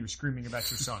garbage can? You were screaming about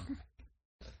your son.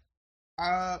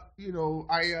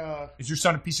 Is your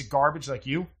son a piece of garbage like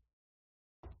you?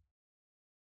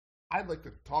 I'd like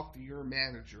to talk to your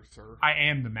manager, sir. I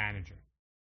am the manager.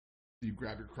 Do you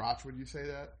grab your crotch when you say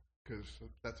that? Because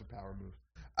that's a power move.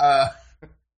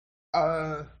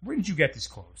 Where did you get this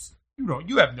clothes?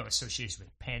 You have no association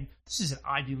with Penn. This is an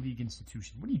Ivy League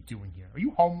institution. What are you doing here? Are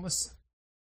you homeless?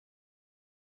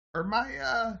 I'm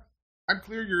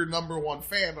clear you're number one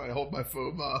fan. I hold my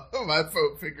foam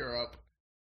finger up.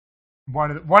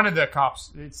 One of the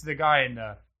cops. It's the guy in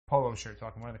the polo shirt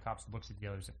talking. One of the cops looks at the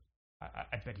others.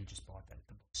 I bet he just bought that at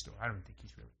the bookstore. I don't think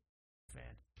he's really a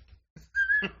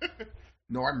fan.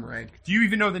 No, I'm rank. Do you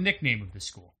even know the nickname of this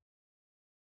school?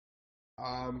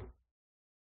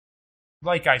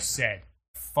 Like I said,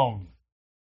 phony.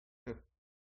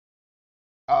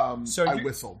 So I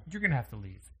whistled. You're gonna have to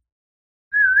leave.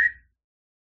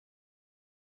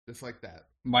 Just like that.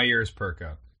 My ears perk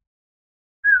up.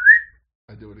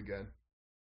 I do it again.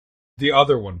 The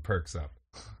other one perks up.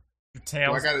 Your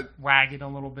tail's wagging a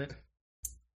little bit.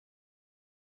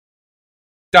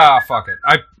 Fuck it.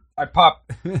 I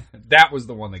pop. That was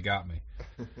the one that got me.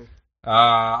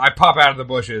 I pop out of the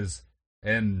bushes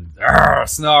and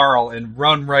snarl and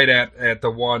run right at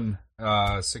the one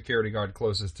security guard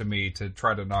closest to me to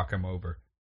try to knock him over.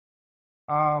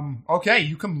 Okay,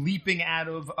 you come leaping out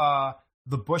of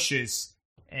the bushes,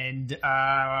 and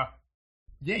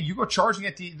you go charging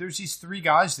at there's these three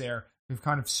guys there who've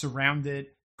kind of surrounded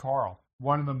Carl.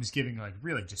 One of them is giving, like,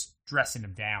 really just dressing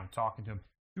him down, talking to him.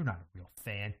 You're not a real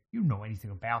fan. You don't know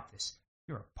anything about this.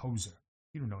 You're a poser.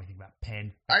 You don't know anything about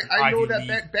Penn. I know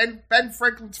that Ben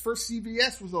Franklin's first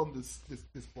CVS was on this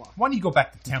block. Why don't you go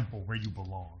back to Temple where you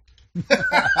belong?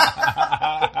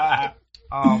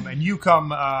 And you come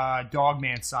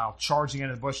Dogman style, charging out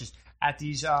of the bushes at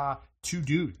these two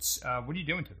dudes. What are you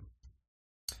doing to them?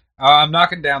 I'm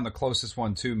knocking down the closest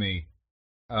one to me,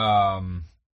 and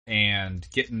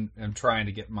I'm trying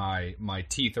to get my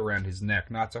teeth around his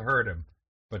neck, not to hurt him,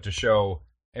 but to show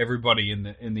everybody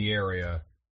in the area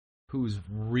who's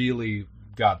really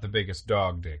got the biggest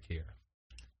dog dick here.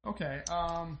 Okay,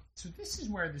 so this is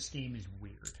where this game is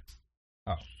weird.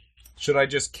 Oh. Should I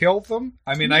just kill them?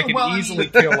 I mean, I can easily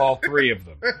kill all three of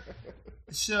them.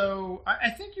 So, I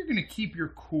think you're going to keep your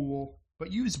cool,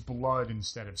 but use blood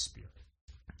instead of spirit.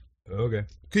 Okay.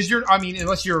 Because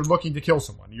unless you're looking to kill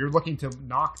someone. You're looking to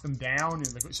knock them down.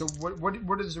 So,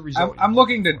 what is the result? I'm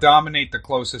looking to dominate the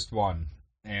closest one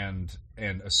and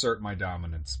assert my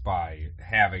dominance by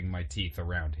having my teeth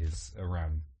around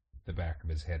the back of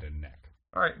his head and neck.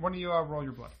 All right, why don't you roll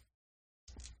your blood?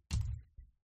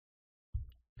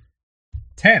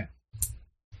 10.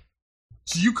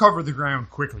 So you cover the ground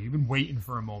quickly. You've been waiting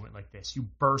for a moment like this. You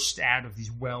burst out of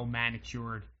these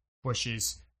well-manicured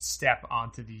bushes, step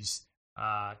onto these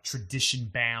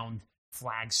tradition-bound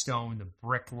flagstone, the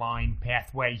brick-lined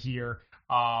pathway here,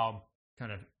 kind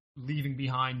of leaving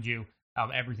behind you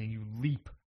everything. You leap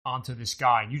onto this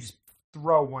guy, and you just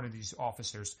throw one of these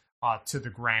officers to the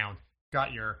ground.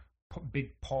 Got your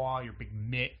big paw, your big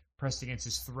mitt pressed against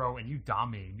his throat, and you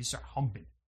dominate him. You start humping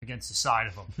against the side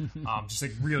of him, just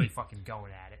like really fucking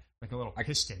going at it, like a little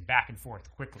piston, back and forth,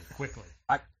 quickly.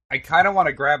 I kind of want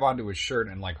to grab onto his shirt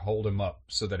and like hold him up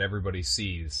so that everybody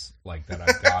sees like that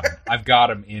I've got him. I've got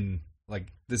him in,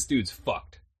 like, this dude's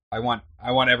fucked. I want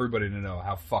everybody to know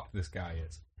how fucked this guy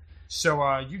is.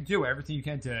 So you do everything you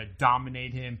can to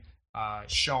dominate him,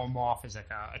 show him off as like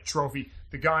a trophy.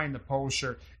 The guy in the polo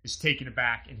shirt is taken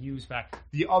aback, and he was back.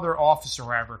 The other officer,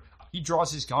 however, he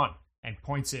draws his gun and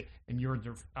points it in your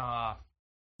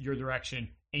direction,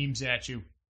 aims at you.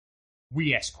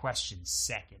 We ask questions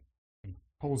second, and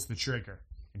pulls the trigger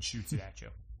and shoots it at you.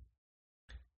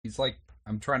 He's like,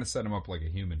 I'm trying to set him up like a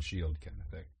human shield kind of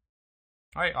thing.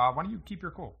 All right, why don't you keep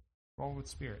your cool? Roll with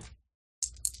spirit.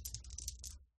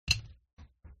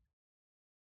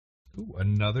 Ooh,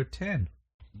 another 10.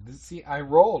 See, I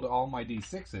rolled all my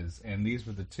d6s, and these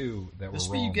were the two that this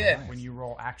were rolling. This what you get when you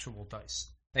roll actual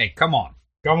dice. Hey, come on.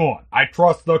 I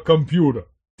trust the computer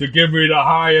to give me the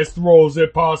highest rolls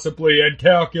it possibly and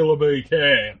calculably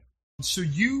can. So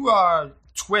you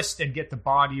twist and get the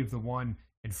body of the one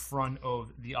in front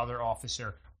of the other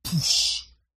officer.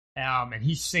 And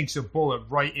he sinks a bullet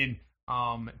right in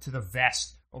to the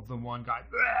vest of the one guy.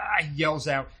 He yells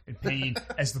out in pain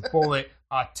as the bullet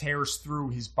tears through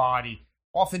his body.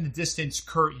 Off in the distance,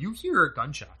 Kurt, you hear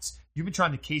gunshots. You've been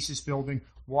trying to case this building,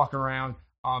 walk around,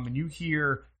 and you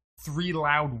hear 3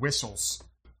 loud whistles,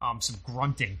 some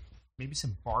grunting, maybe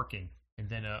some barking, and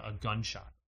then a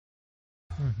gunshot.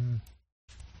 Mm-hmm.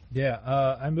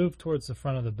 Yeah, I moved towards the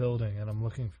front of the building, and I'm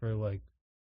looking for like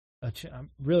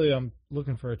I'm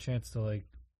looking for a chance to like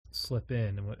slip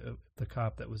in, and if the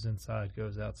cop that was inside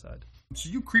goes outside. So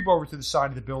you creep over to the side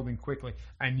of the building quickly,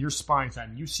 and your spine's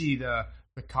on. You see the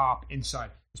cop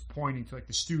inside is pointing to like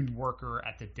the student worker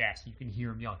at the desk. You can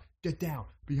hear him yelling, "Get down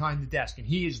behind the desk!" And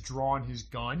he has drawn his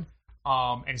gun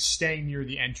and is staying near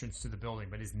the entrance to the building,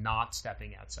 but is not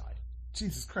stepping outside.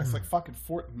 Jesus Christ, like fucking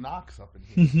Fort Knox up in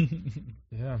here.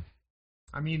 Yeah.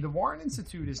 I mean, the Warren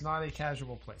Institute is not a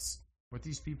casual place. What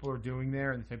these people are doing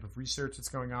there and the type of research that's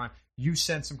going on, you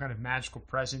sense some kind of magical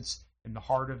presence in the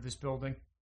heart of this building.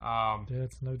 Yeah,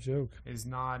 it's no joke. It is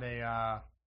not a,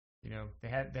 they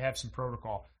have some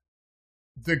protocol.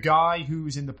 The guy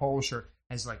who's in the polo shirt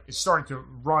is starting to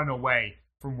run away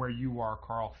from where you are,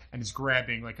 Carl, and is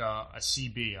grabbing like a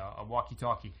CB, a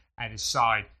walkie-talkie at his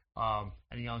side, and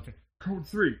yelling to, Code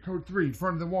 3, in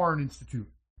front of the Warren Institute.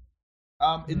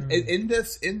 In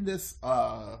this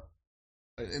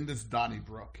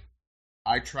Donnybrook,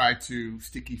 I try to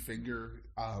sticky finger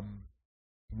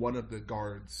one of the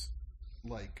guards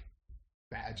like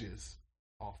badges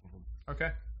off of him.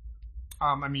 Okay.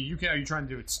 I mean, you can. Are you trying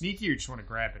to do it sneaky, or you just want to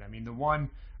grab it? I mean, the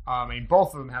one.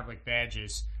 Both of them have like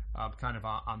badges, kind of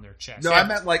on their chest. No, I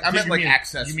meant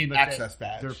access. You mean like access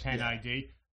badge? Their pen ID.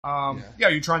 Yeah.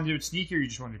 You trying to do it sneaky, or you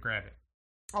just want to grab it?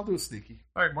 I'll do it sneaky.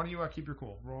 All right. Why don't you keep your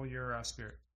cool? Roll your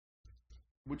spirit.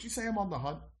 Would you say I'm on the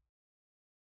hunt?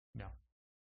 No.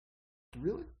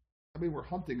 Really? I mean, we're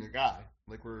hunting a guy.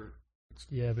 Like we're.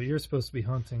 Yeah, but you're supposed to be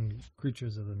hunting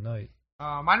creatures of the night.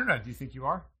 I don't know. Do you think you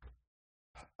are?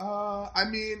 I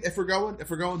mean, if we're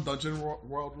going Dungeon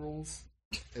World rules,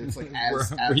 it's like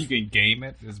where you can game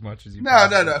it as much as you. No.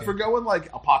 If we're going like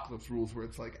Apocalypse rules, where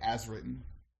it's like as written,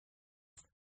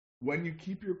 when you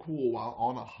keep your cool while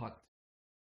on a hunt,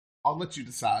 I'll let you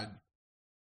decide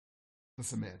the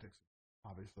semantics.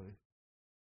 Obviously.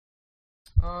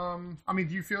 I mean,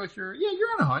 do you feel like you're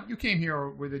on a hunt? You came here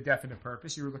with a definite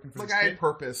purpose. You were looking for like this I kid. had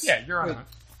purpose. Yeah, you're on a hunt.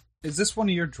 Is this one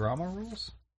of your drama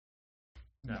rules?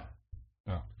 No.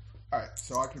 Oh. Alright,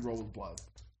 so I can roll with blood.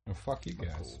 Oh, fuck you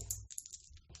guys. Cool.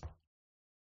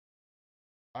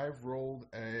 I've rolled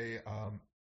a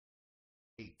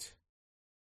 8.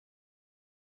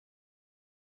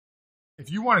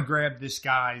 If you want to grab this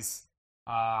guy's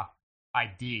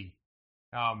ID,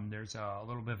 there's a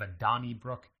little bit of a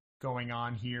Donnybrook going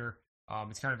on here.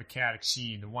 It's kind of a chaotic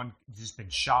scene. The one just been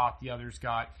shot, the other's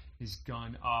got his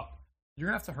gun up. You're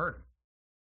gonna have to hurt him.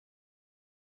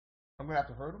 I'm gonna have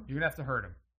to hurt him? You're gonna have to hurt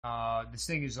him. This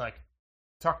thing is like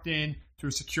tucked in to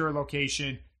a secure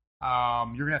location.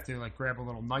 You're gonna have to like grab a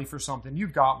little knife or something.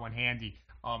 You've got one handy,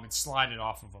 and slide it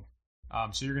off of him.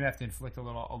 So you're gonna have to inflict a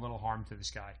little harm to this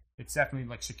guy. It's definitely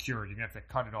like secured. You're gonna have to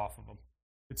cut it off of him.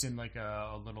 It's in like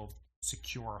a little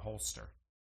secure holster.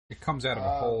 It comes out of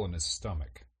a hole in his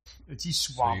stomach. He's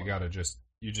swallowed. So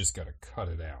you just gotta cut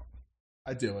it out.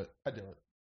 I do it.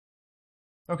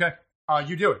 Okay.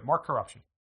 You do it. Mark corruption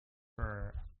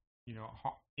for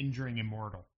injuring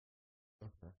immortal.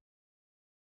 Okay.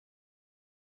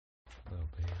 Little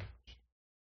bitch.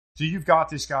 So you've got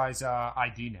this guy's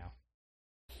ID now.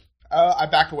 I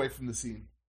back away from the scene.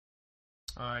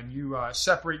 And you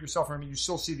separate yourself from him. You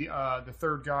still see the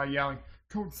third guy yelling,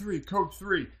 Code 3, Code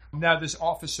 3. Now this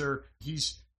officer,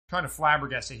 he's kind of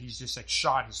flabbergasted. He's just like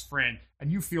shot his friend. And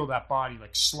you feel that body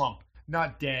like slump.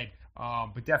 Not dead,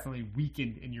 but definitely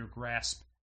weakened in your grasp,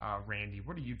 Randy.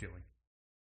 What are you doing?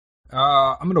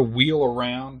 I'm gonna wheel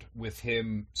around with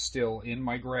him still in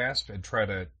my grasp and try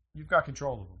to. You've got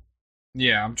control of him.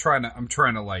 Yeah, I'm trying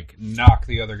to like knock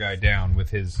the other guy down with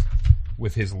his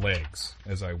legs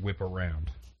as I whip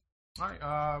around. All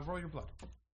right, roll your blood.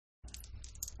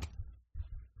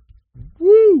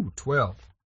 Woo! 12.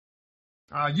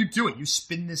 You do it. You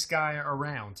spin this guy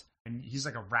around, and he's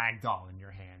like a rag doll in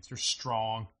your hands. You're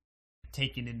strong,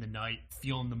 taking in the night,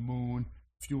 feeling the moon,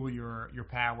 fuel your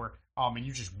power. And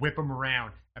you just whip him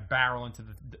around and barrel into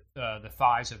the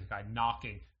thighs of the guy,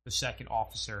 knocking the second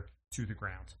officer to the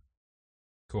ground.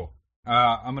 Cool.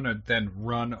 I'm gonna then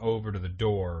run over to the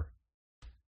door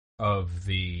of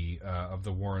the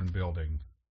Warren building.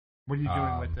 What are you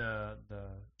doing with the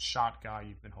shot guy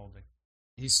you've been holding?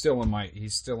 He's still in my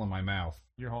mouth.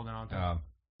 You're holding on to him?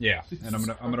 Yeah, and I'm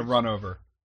gonna run over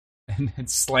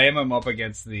and slam him up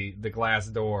against the glass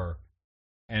door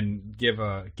and give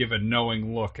a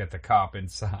knowing look at the cop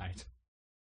inside.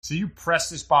 So you press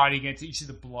this body against each of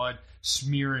the blood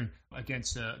smearing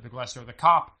against the glass door. The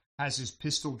cop has his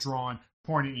pistol drawn,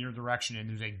 pointing in your direction, and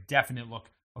there's a definite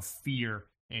look of fear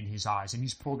in his eyes. And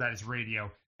he's pulled out his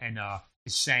radio and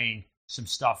is saying some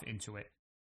stuff into it.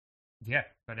 Yeah,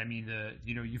 but I mean,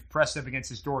 you've pressed up against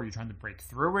this door. You're trying to break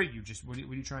through it. What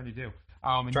are you trying to do?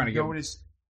 And trying to get what?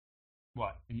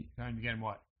 Trying to get him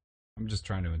what? I'm just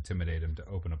trying to intimidate him to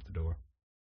open up the door.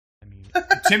 I mean,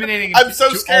 intimidating. I'm so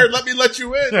scared. Let me let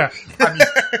you in. Yeah, I mean,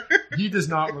 he does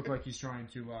not look like he's trying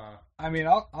to. I mean,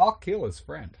 I'll kill his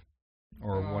friend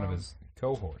or one of his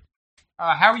cohort.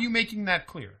 How are you making that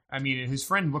clear? I mean, his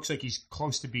friend looks like he's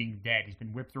close to being dead. He's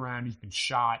been whipped around. He's been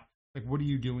shot. Like, what are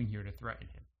you doing here to threaten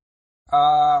him?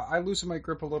 I loosen my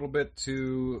grip a little bit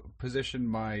to position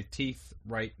my teeth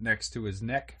right next to his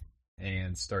neck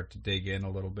and start to dig in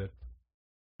a little bit.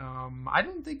 I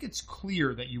don't think it's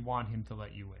clear that you want him to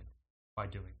let you in by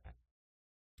doing that.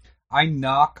 I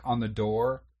knock on the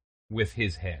door with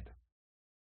his head.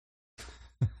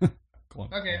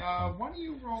 Okay, why don't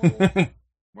you roll? Why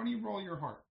don't you roll your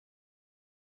heart?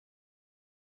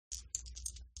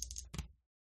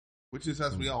 which is,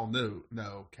 as we all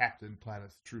know, Captain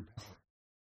Planet's true power.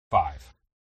 5.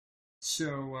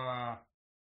 So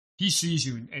he sees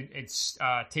you and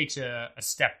takes a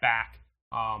step back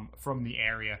from the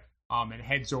area and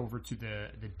heads over to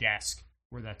the desk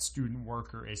where that student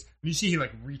worker is. And you see he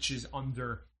like reaches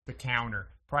under the counter,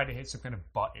 probably to hit some kind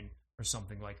of button or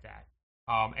something like that.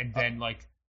 And then like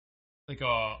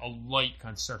a light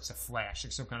kind of starts to flash,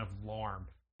 like some kind of alarm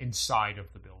inside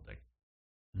of the building.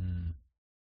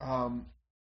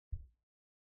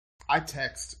 I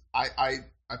text. I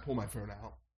pull my phone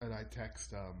out and I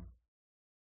text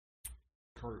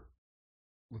Kurt.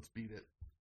 Let's beat it.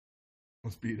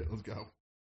 Let's go.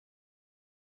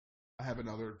 I have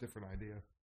another different idea.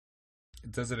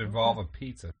 Does it involve a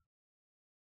pizza?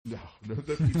 No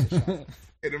pizza shop.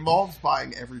 It involves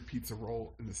buying every pizza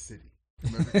roll in the city.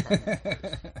 From every Chinese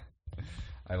place.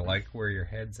 I like where your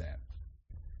head's at.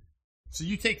 So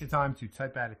you take the time to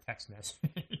type out a text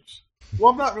message.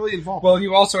 Well, I'm not really involved. Well,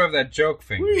 you also have that joke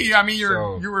finger. I mean,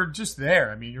 you were just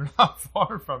there. I mean, you're not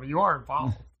far from it. You are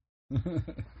involved.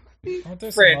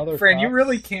 Fran, you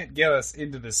really can't get us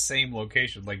into the same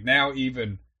location. Like now,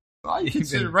 even I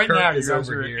consider right Kurt now you is guys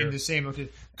over are here. in the same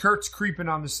location. Kurt's creeping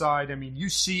on the side. I mean, you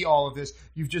see all of this.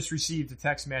 You've just received a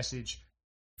text message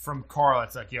from Carl.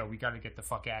 It's like, yo, we got to get the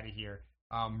fuck out of here.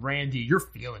 Randy, you're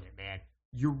feeling it, man.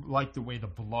 You like the way the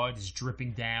blood is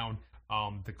dripping down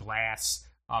the glass.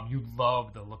 You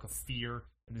love the look of fear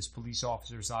in this police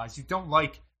officer's eyes. You don't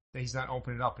like that he's not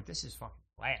opening it up, but this is fucking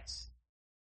glass.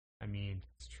 I mean,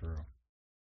 it's true.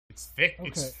 It's thick. Okay.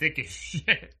 It's thick as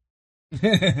shit.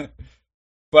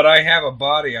 But I have a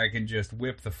body. I can just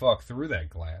whip the fuck through that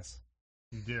glass.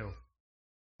 You do.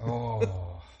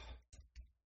 Oh.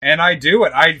 And I do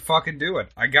it. I fucking do it.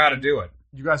 I gotta do it.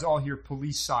 You guys all hear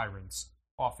police sirens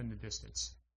off in the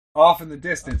distance. Off in the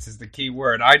distance is the key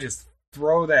word. I just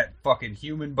throw that fucking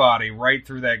human body right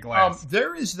through that glass.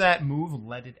 There is that move,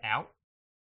 Let It Out.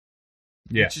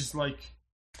 Yeah. Which is like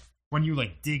when you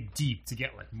like dig deep to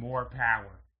get like more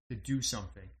power to do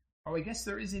something. Oh, I guess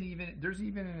there's even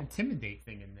an intimidate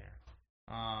thing in there.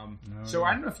 So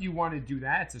I don't know if you want to do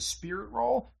that. It's a spirit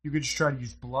roll. You could just try to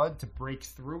use blood to break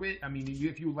through it. I mean,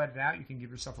 if you let it out, you can give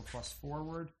yourself a plus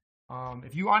forward.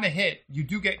 If you on a hit, you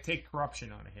do take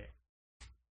corruption on a hit.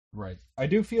 Right. I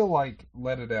do feel like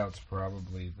Let It Out's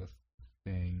probably the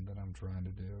thing that I'm trying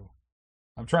to do.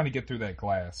 I'm trying to get through that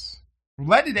glass.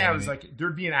 Let It Out is like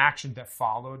there'd be an action that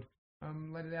followed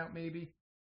Let It Out maybe.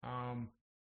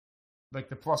 Like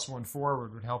the +1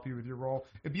 forward would help you with your roll.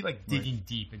 It'd be like digging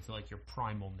deep into like your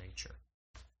primal nature.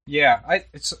 Yeah,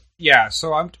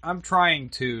 so I'm trying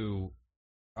to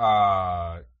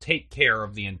take care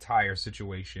of the entire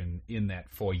situation in that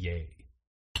foyer.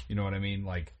 You know what I mean?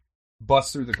 Like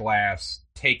bust through the glass,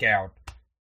 take out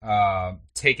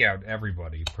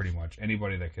everybody, pretty much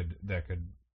anybody that could,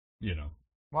 you know.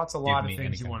 Well, that's a lot of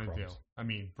things you want to do. I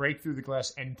mean, break through the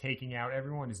glass and taking out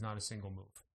everyone is not a single move.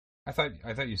 I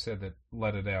thought you said that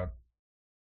Let It Out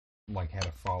like had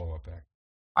a follow-up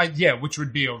act. Yeah, which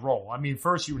would be a roll. I mean,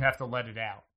 first you would have to let it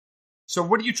out. So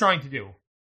what are you trying to do?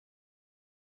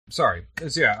 Sorry.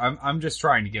 I'm just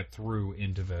trying to get through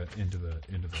into the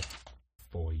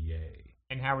foyer.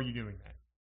 And how are you doing that?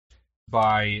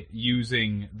 By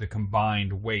using the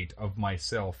combined weight of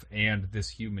myself and this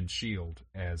human shield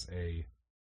as a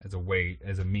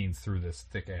means through this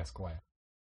thick ass glass.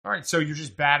 All right, so you're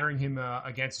just battering him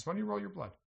against us. Why don't you roll your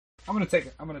blood? I'm gonna take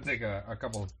a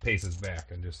couple of paces back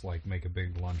and just like make a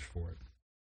big lunge for it.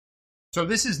 So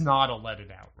this is not a let it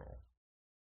out roll.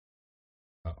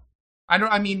 Oh,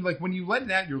 I mean, like when you let it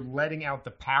out, you're letting out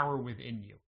the power within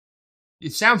you.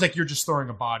 It sounds like you're just throwing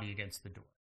a body against the door.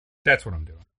 That's what I'm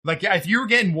doing. Like if you're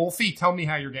getting wolfy, tell me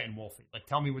how you're getting wolfy. Like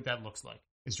tell me what that looks like.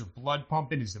 Is your blood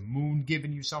pumping? Is the moon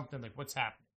giving you something? Like what's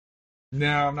happening?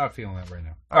 No, I'm not feeling that right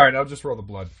now. All right, I'll just roll the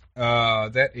blood.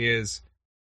 That is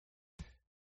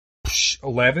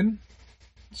 11.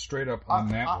 Straight up on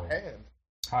that roll.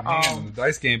 Hot hand in the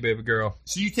dice game, baby girl.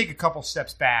 So you take a couple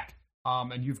steps back,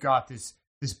 and you've got this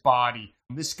body.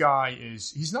 This guy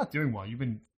he's not doing well. You've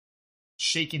been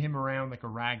shaking him around like a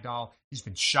rag doll. He's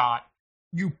been shot.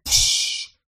 You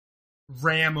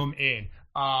ram him in.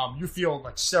 You feel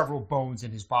like several bones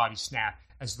in his body snap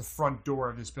as the front door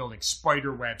of this building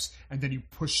spider webs, and then you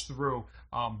push through,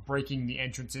 breaking the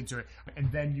entrance into it.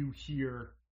 And then you hear,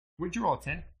 what did you roll,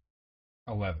 10?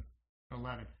 11.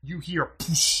 You hear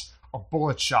a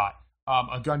bullet shot,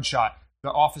 a gunshot.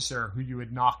 The officer who you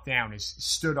had knocked down is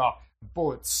stood up. The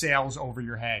bullet sails over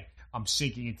your head,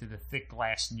 sinking into the thick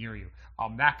glass near you.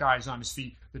 That guy's on his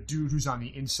feet. The dude who's on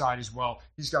the inside as well,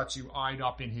 he's got you eyed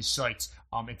up in his sights,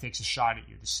 and takes a shot at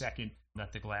you the second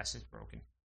that the glass is broken.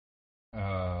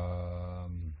 I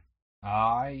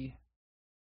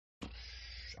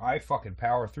fucking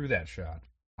power through that shot.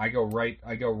 I go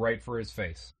right for his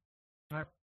face. All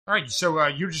right. So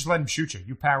you just let him shoot you.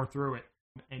 You power through it,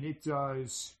 and it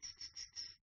does.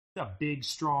 It's a big,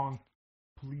 strong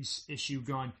police issue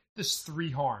gun. Does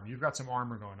 3 harm. You've got some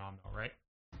armor going on though, right?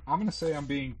 I'm gonna say I'm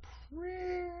being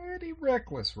pretty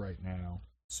reckless right now.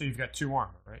 So you've got 2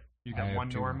 armor, right? You got 1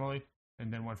 normally,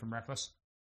 and then 1 from reckless.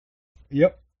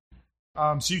 Yep.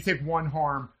 So you take 1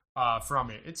 harm from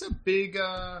it. It's a big.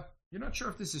 You're not sure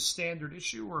if this is standard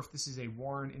issue or if this is a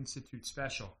Warren Institute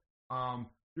special.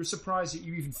 You're surprised that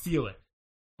you even feel it,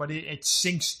 but it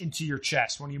sinks into your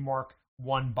chest when you mark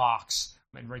 1 box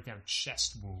and write down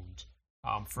chest wound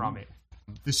from it.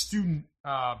 The student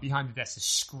behind the desk is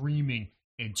screaming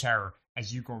in terror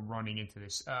as you go running into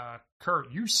this.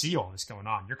 Kurt, you see all this going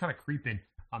on. You're kind of creeping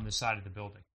on the side of the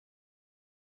building.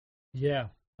 Yeah.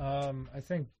 I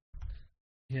think,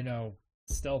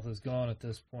 stealth is gone at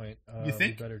this point. You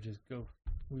think? We better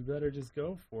just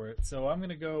go for it. So I'm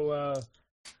gonna go.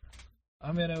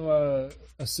 I'm gonna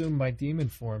assume my demon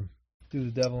form. Do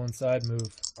the devil inside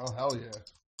move. Oh hell yeah!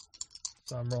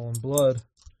 So I'm rolling blood.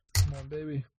 Come on,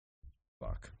 baby.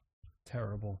 Fuck.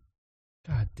 Terrible.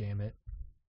 God damn it.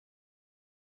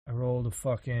 I rolled a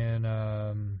fucking.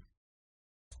 I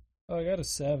got a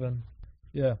 7.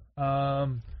 Yeah.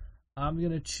 I'm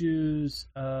gonna choose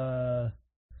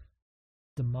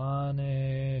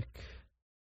demonic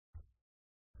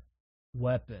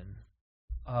weapon.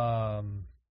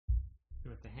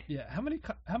 Yeah. How many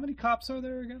cops are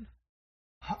there again?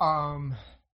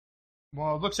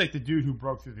 Well, it looks like the dude who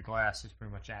broke through the glass is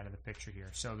pretty much out of the picture here.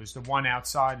 So there's the one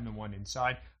outside and the one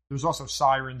inside. There's also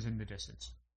sirens in the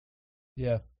distance.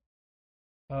 Yeah.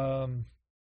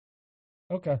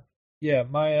 Okay. Yeah,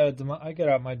 my I get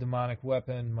out my demonic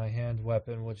weapon, my hand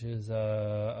weapon, which is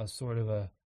a sort of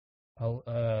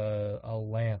a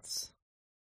lance.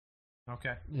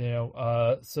 Okay.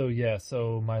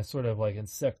 So my sort of like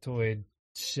insectoid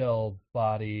shell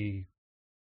body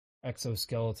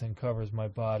exoskeleton covers my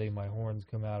body, my horns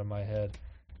come out of my head,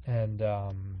 and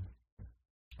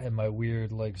my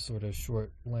weird like sort of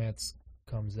short lance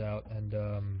comes out, and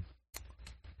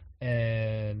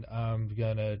I'm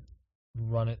gonna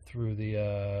run it through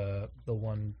the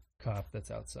one cop that's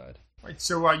outside. Right,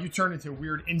 so you turn into a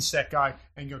weird insect guy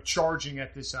and go charging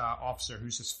at this officer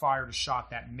who's just fired a shot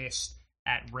that missed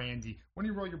at Randy. When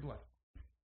do you roll your blood?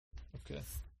 Okay.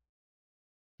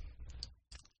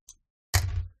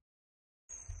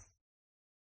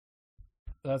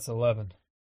 That's 11.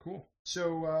 Cool.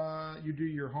 So you do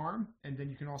your harm, and then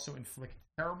you can also inflict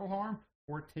terrible harm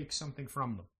or take something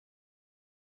from them.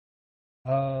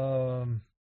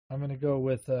 I'm going to go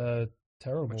with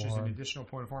terrible which is harm. an additional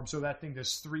point of harm. So that thing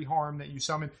does 3 harm that you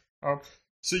summon.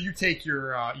 So you take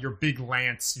your big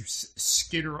lance, you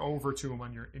skitter over to him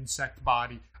on your insect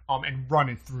body, and run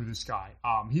it through this guy.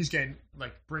 He's getting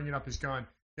bringing up his gun,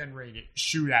 getting ready to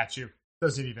shoot at you.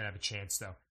 Doesn't even have a chance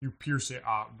though. You pierce it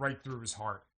right through his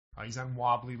heart. He's on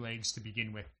wobbly legs to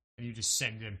begin with, and you just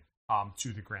send him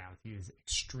to the ground. He is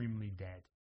extremely dead.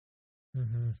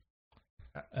 Mm-hmm.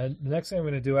 And the next thing I'm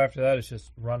going to do after that is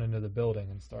just run into the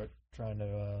building and start trying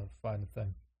to find the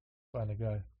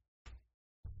guy.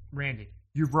 Randy,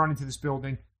 you've run into this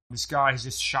building. This guy has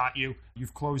just shot you.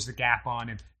 You've closed the gap on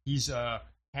him. He's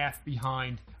half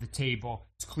behind the table.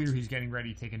 It's clear he's getting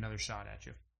ready to take another shot at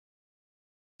you.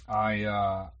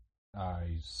 I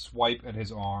swipe at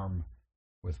his arm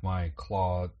with my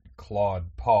clawed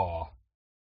paw,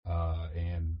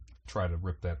 and try to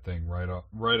rip that thing right out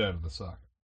of the socket.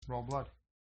 Roll blood.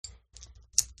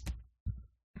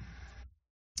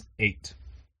 8.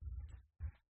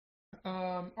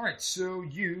 All right, so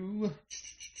you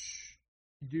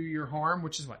do your harm,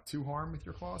 which is what, 2 harm with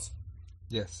your claws?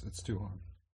 Yes, it's 2 harm.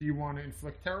 Do you want to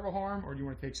inflict terrible harm, or do you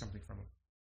want to take something from him?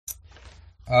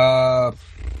 I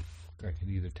could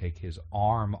either take his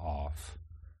arm off,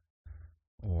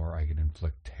 or I could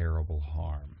inflict terrible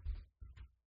harm.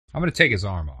 I'm going to take his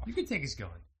arm off. You can take his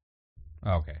gun.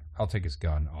 Okay, I'll take his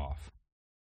gun off.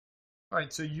 All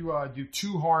right, so you do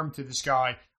 2 harm to this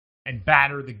guy and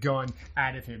batter the gun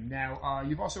out of him. Now,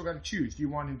 you've also got to choose. Do you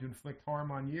want him to inflict harm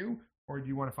on you, or do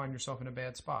you want to find yourself in a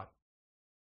bad spot?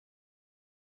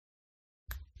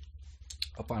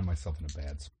 I'll find myself in a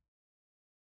bad spot.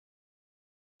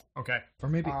 Okay. Or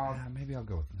maybe I'll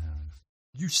go with that.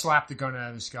 You slap the gun out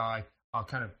of this guy,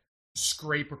 kind of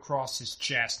scrape across his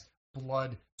chest,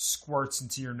 blood squirts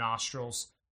into your nostrils,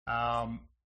 and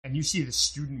you see the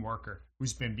student worker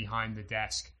who's been behind the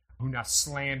desk, who now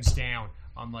slams down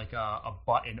on a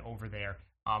button over there,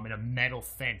 and a metal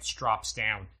fence drops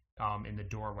down in the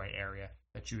doorway area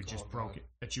that you had just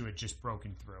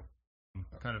broken through.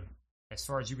 Kind of, as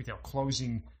far as you can tell,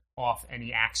 closing off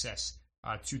any access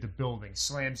to the building.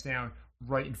 Slams down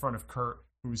right in front of Kurt,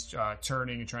 who's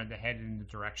turning and trying to head in the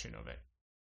direction of it.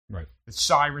 Right. The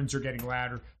sirens are getting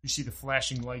louder. You see the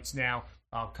flashing lights now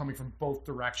coming from both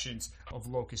directions of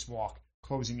Locust Walk,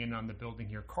 closing in on the building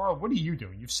here. Carl, what are you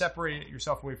doing? You've separated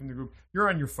yourself away from the group. You're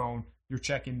on your phone. You're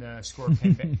checking the score of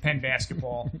Penn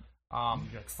basketball. You're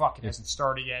like, fuck, it hasn't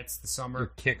started yet. It's the summer.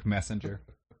 Your Kick Messenger.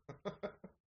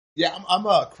 Yeah, I'm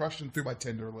crushing through my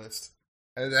Tinder list,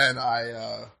 and then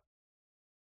fuck.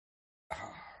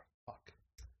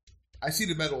 I see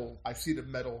the metal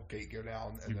gate go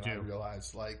down, and then I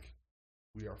realize like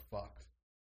we are fucked,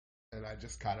 and I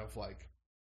just kind of like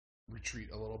retreat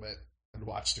a little bit and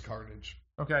watch the carnage.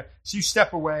 Okay, so you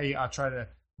step away, try to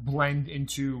blend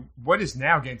into what is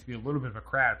now getting to be a little bit of a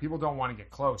crowd. People don't want to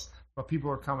get close, but people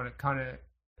are coming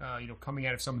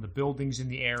out of some of the buildings in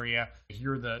the area. You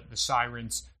hear the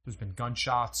sirens. There's been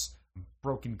gunshots,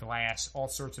 broken glass, all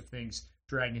sorts of things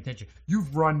dragging attention.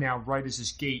 You've run now right as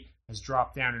this gate has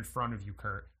dropped down in front of you,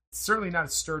 Kurt. It's certainly not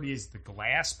as sturdy as the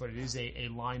glass, but it is a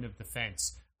line of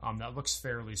defense that looks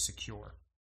fairly secure.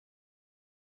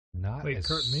 Wait,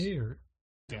 Kurt, me or?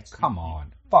 Yes, come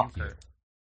on. Fuck you. Kurt.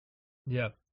 Yeah.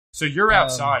 So you're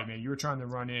outside, man. You were trying to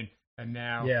run in, and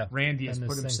now Randy has and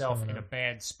put himself in up. a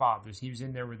bad spot. He was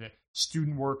in there with a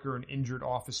student worker, an injured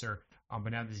officer,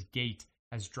 but now this gate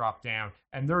has dropped down.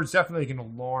 And there's definitely an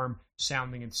alarm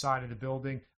sounding inside of the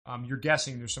building. You're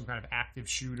guessing there's some kind of active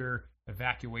shooter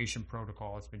evacuation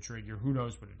protocol that's been triggered. Who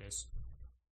knows what it is?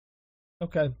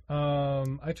 Okay.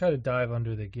 I try to dive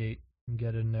under the gate and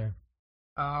get in there.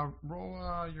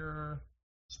 Roll your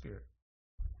spirit.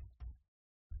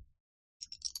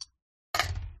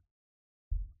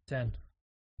 10.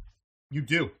 You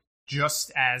do. Just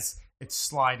as it's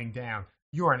sliding down,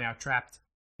 you are now trapped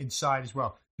inside as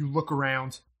well. You look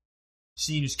around.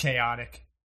 Scene is chaotic.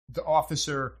 The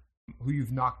officer who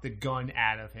you've knocked the gun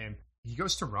out of him, he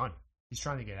goes to run. He's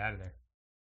trying to get out of there.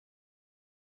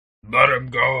 Let him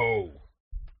go.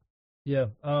 Yeah.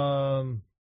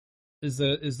 Is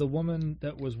the woman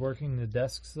that was working the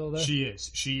desk still there? She is.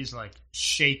 She's like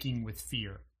shaking with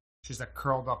fear. She's like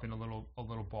curled up in a little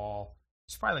ball.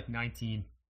 She's probably like 19.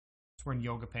 She's wearing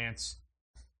yoga pants.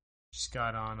 She's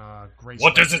got on a gray.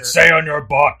 What does it say on your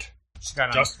butt? She's got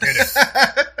on. Just get it.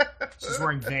 She's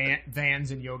wearing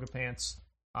Vans and yoga pants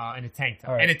and a tank top.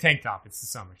 Right. And a tank top. It's the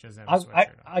summer. She doesn't have a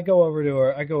sweatshirt on. I go over to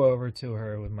her. I go over to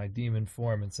her with my demon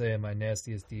form and say in my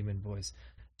nastiest demon voice,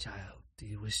 "Child, do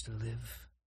you wish to live?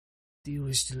 Do you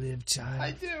wish to live, child?"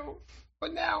 I do.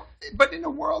 But in a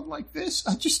world like this,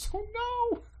 I just don't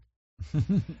know.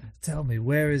 Tell me,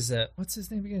 where is that? What's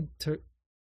his name again?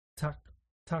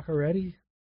 Takaretti?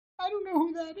 I don't know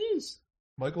who that is.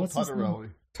 Michael What's his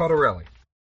Tottarelli. Tottarelli.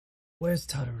 Where's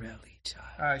Tottarelli,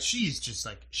 child? She's just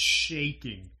like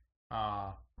shaking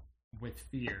with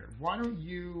fear. Why don't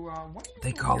you?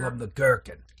 They call him the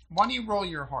Gherkin. Why don't you roll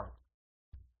your heart?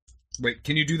 Wait,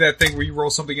 can you do that thing where you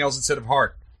roll something else instead of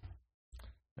heart?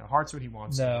 No, heart's what he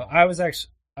wants. No, I was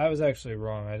actually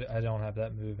wrong. I don't have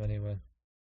that move anyway.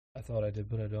 I thought I did,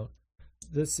 but I don't.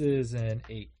 This is an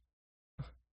 8.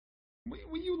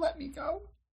 Will you let me go?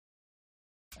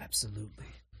 Absolutely.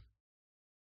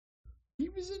 He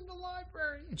was in the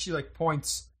library. And she like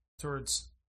points towards,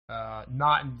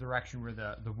 not in the direction where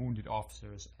the wounded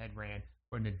officers had ran,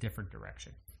 but in a different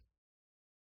direction.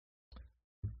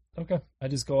 Okay, I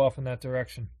just go off in that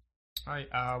direction. All right,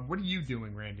 what are you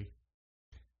doing, Randy?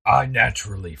 I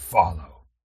naturally follow.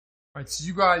 All right, so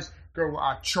you guys go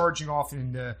charging off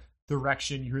in the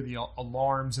direction. You hear the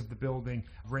alarms of the building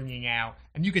ringing out,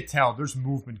 and you could tell there's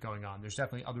movement going on. There's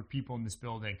definitely other people in this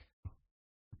building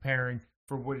preparing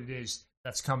for what it is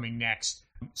that's coming next.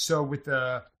 So with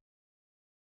the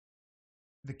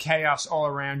chaos all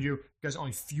around you, you guys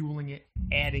only fueling it,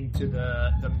 adding to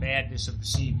the madness of the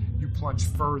scene, you plunge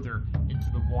further into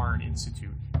the Warren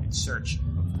Institute in search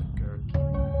of the girl.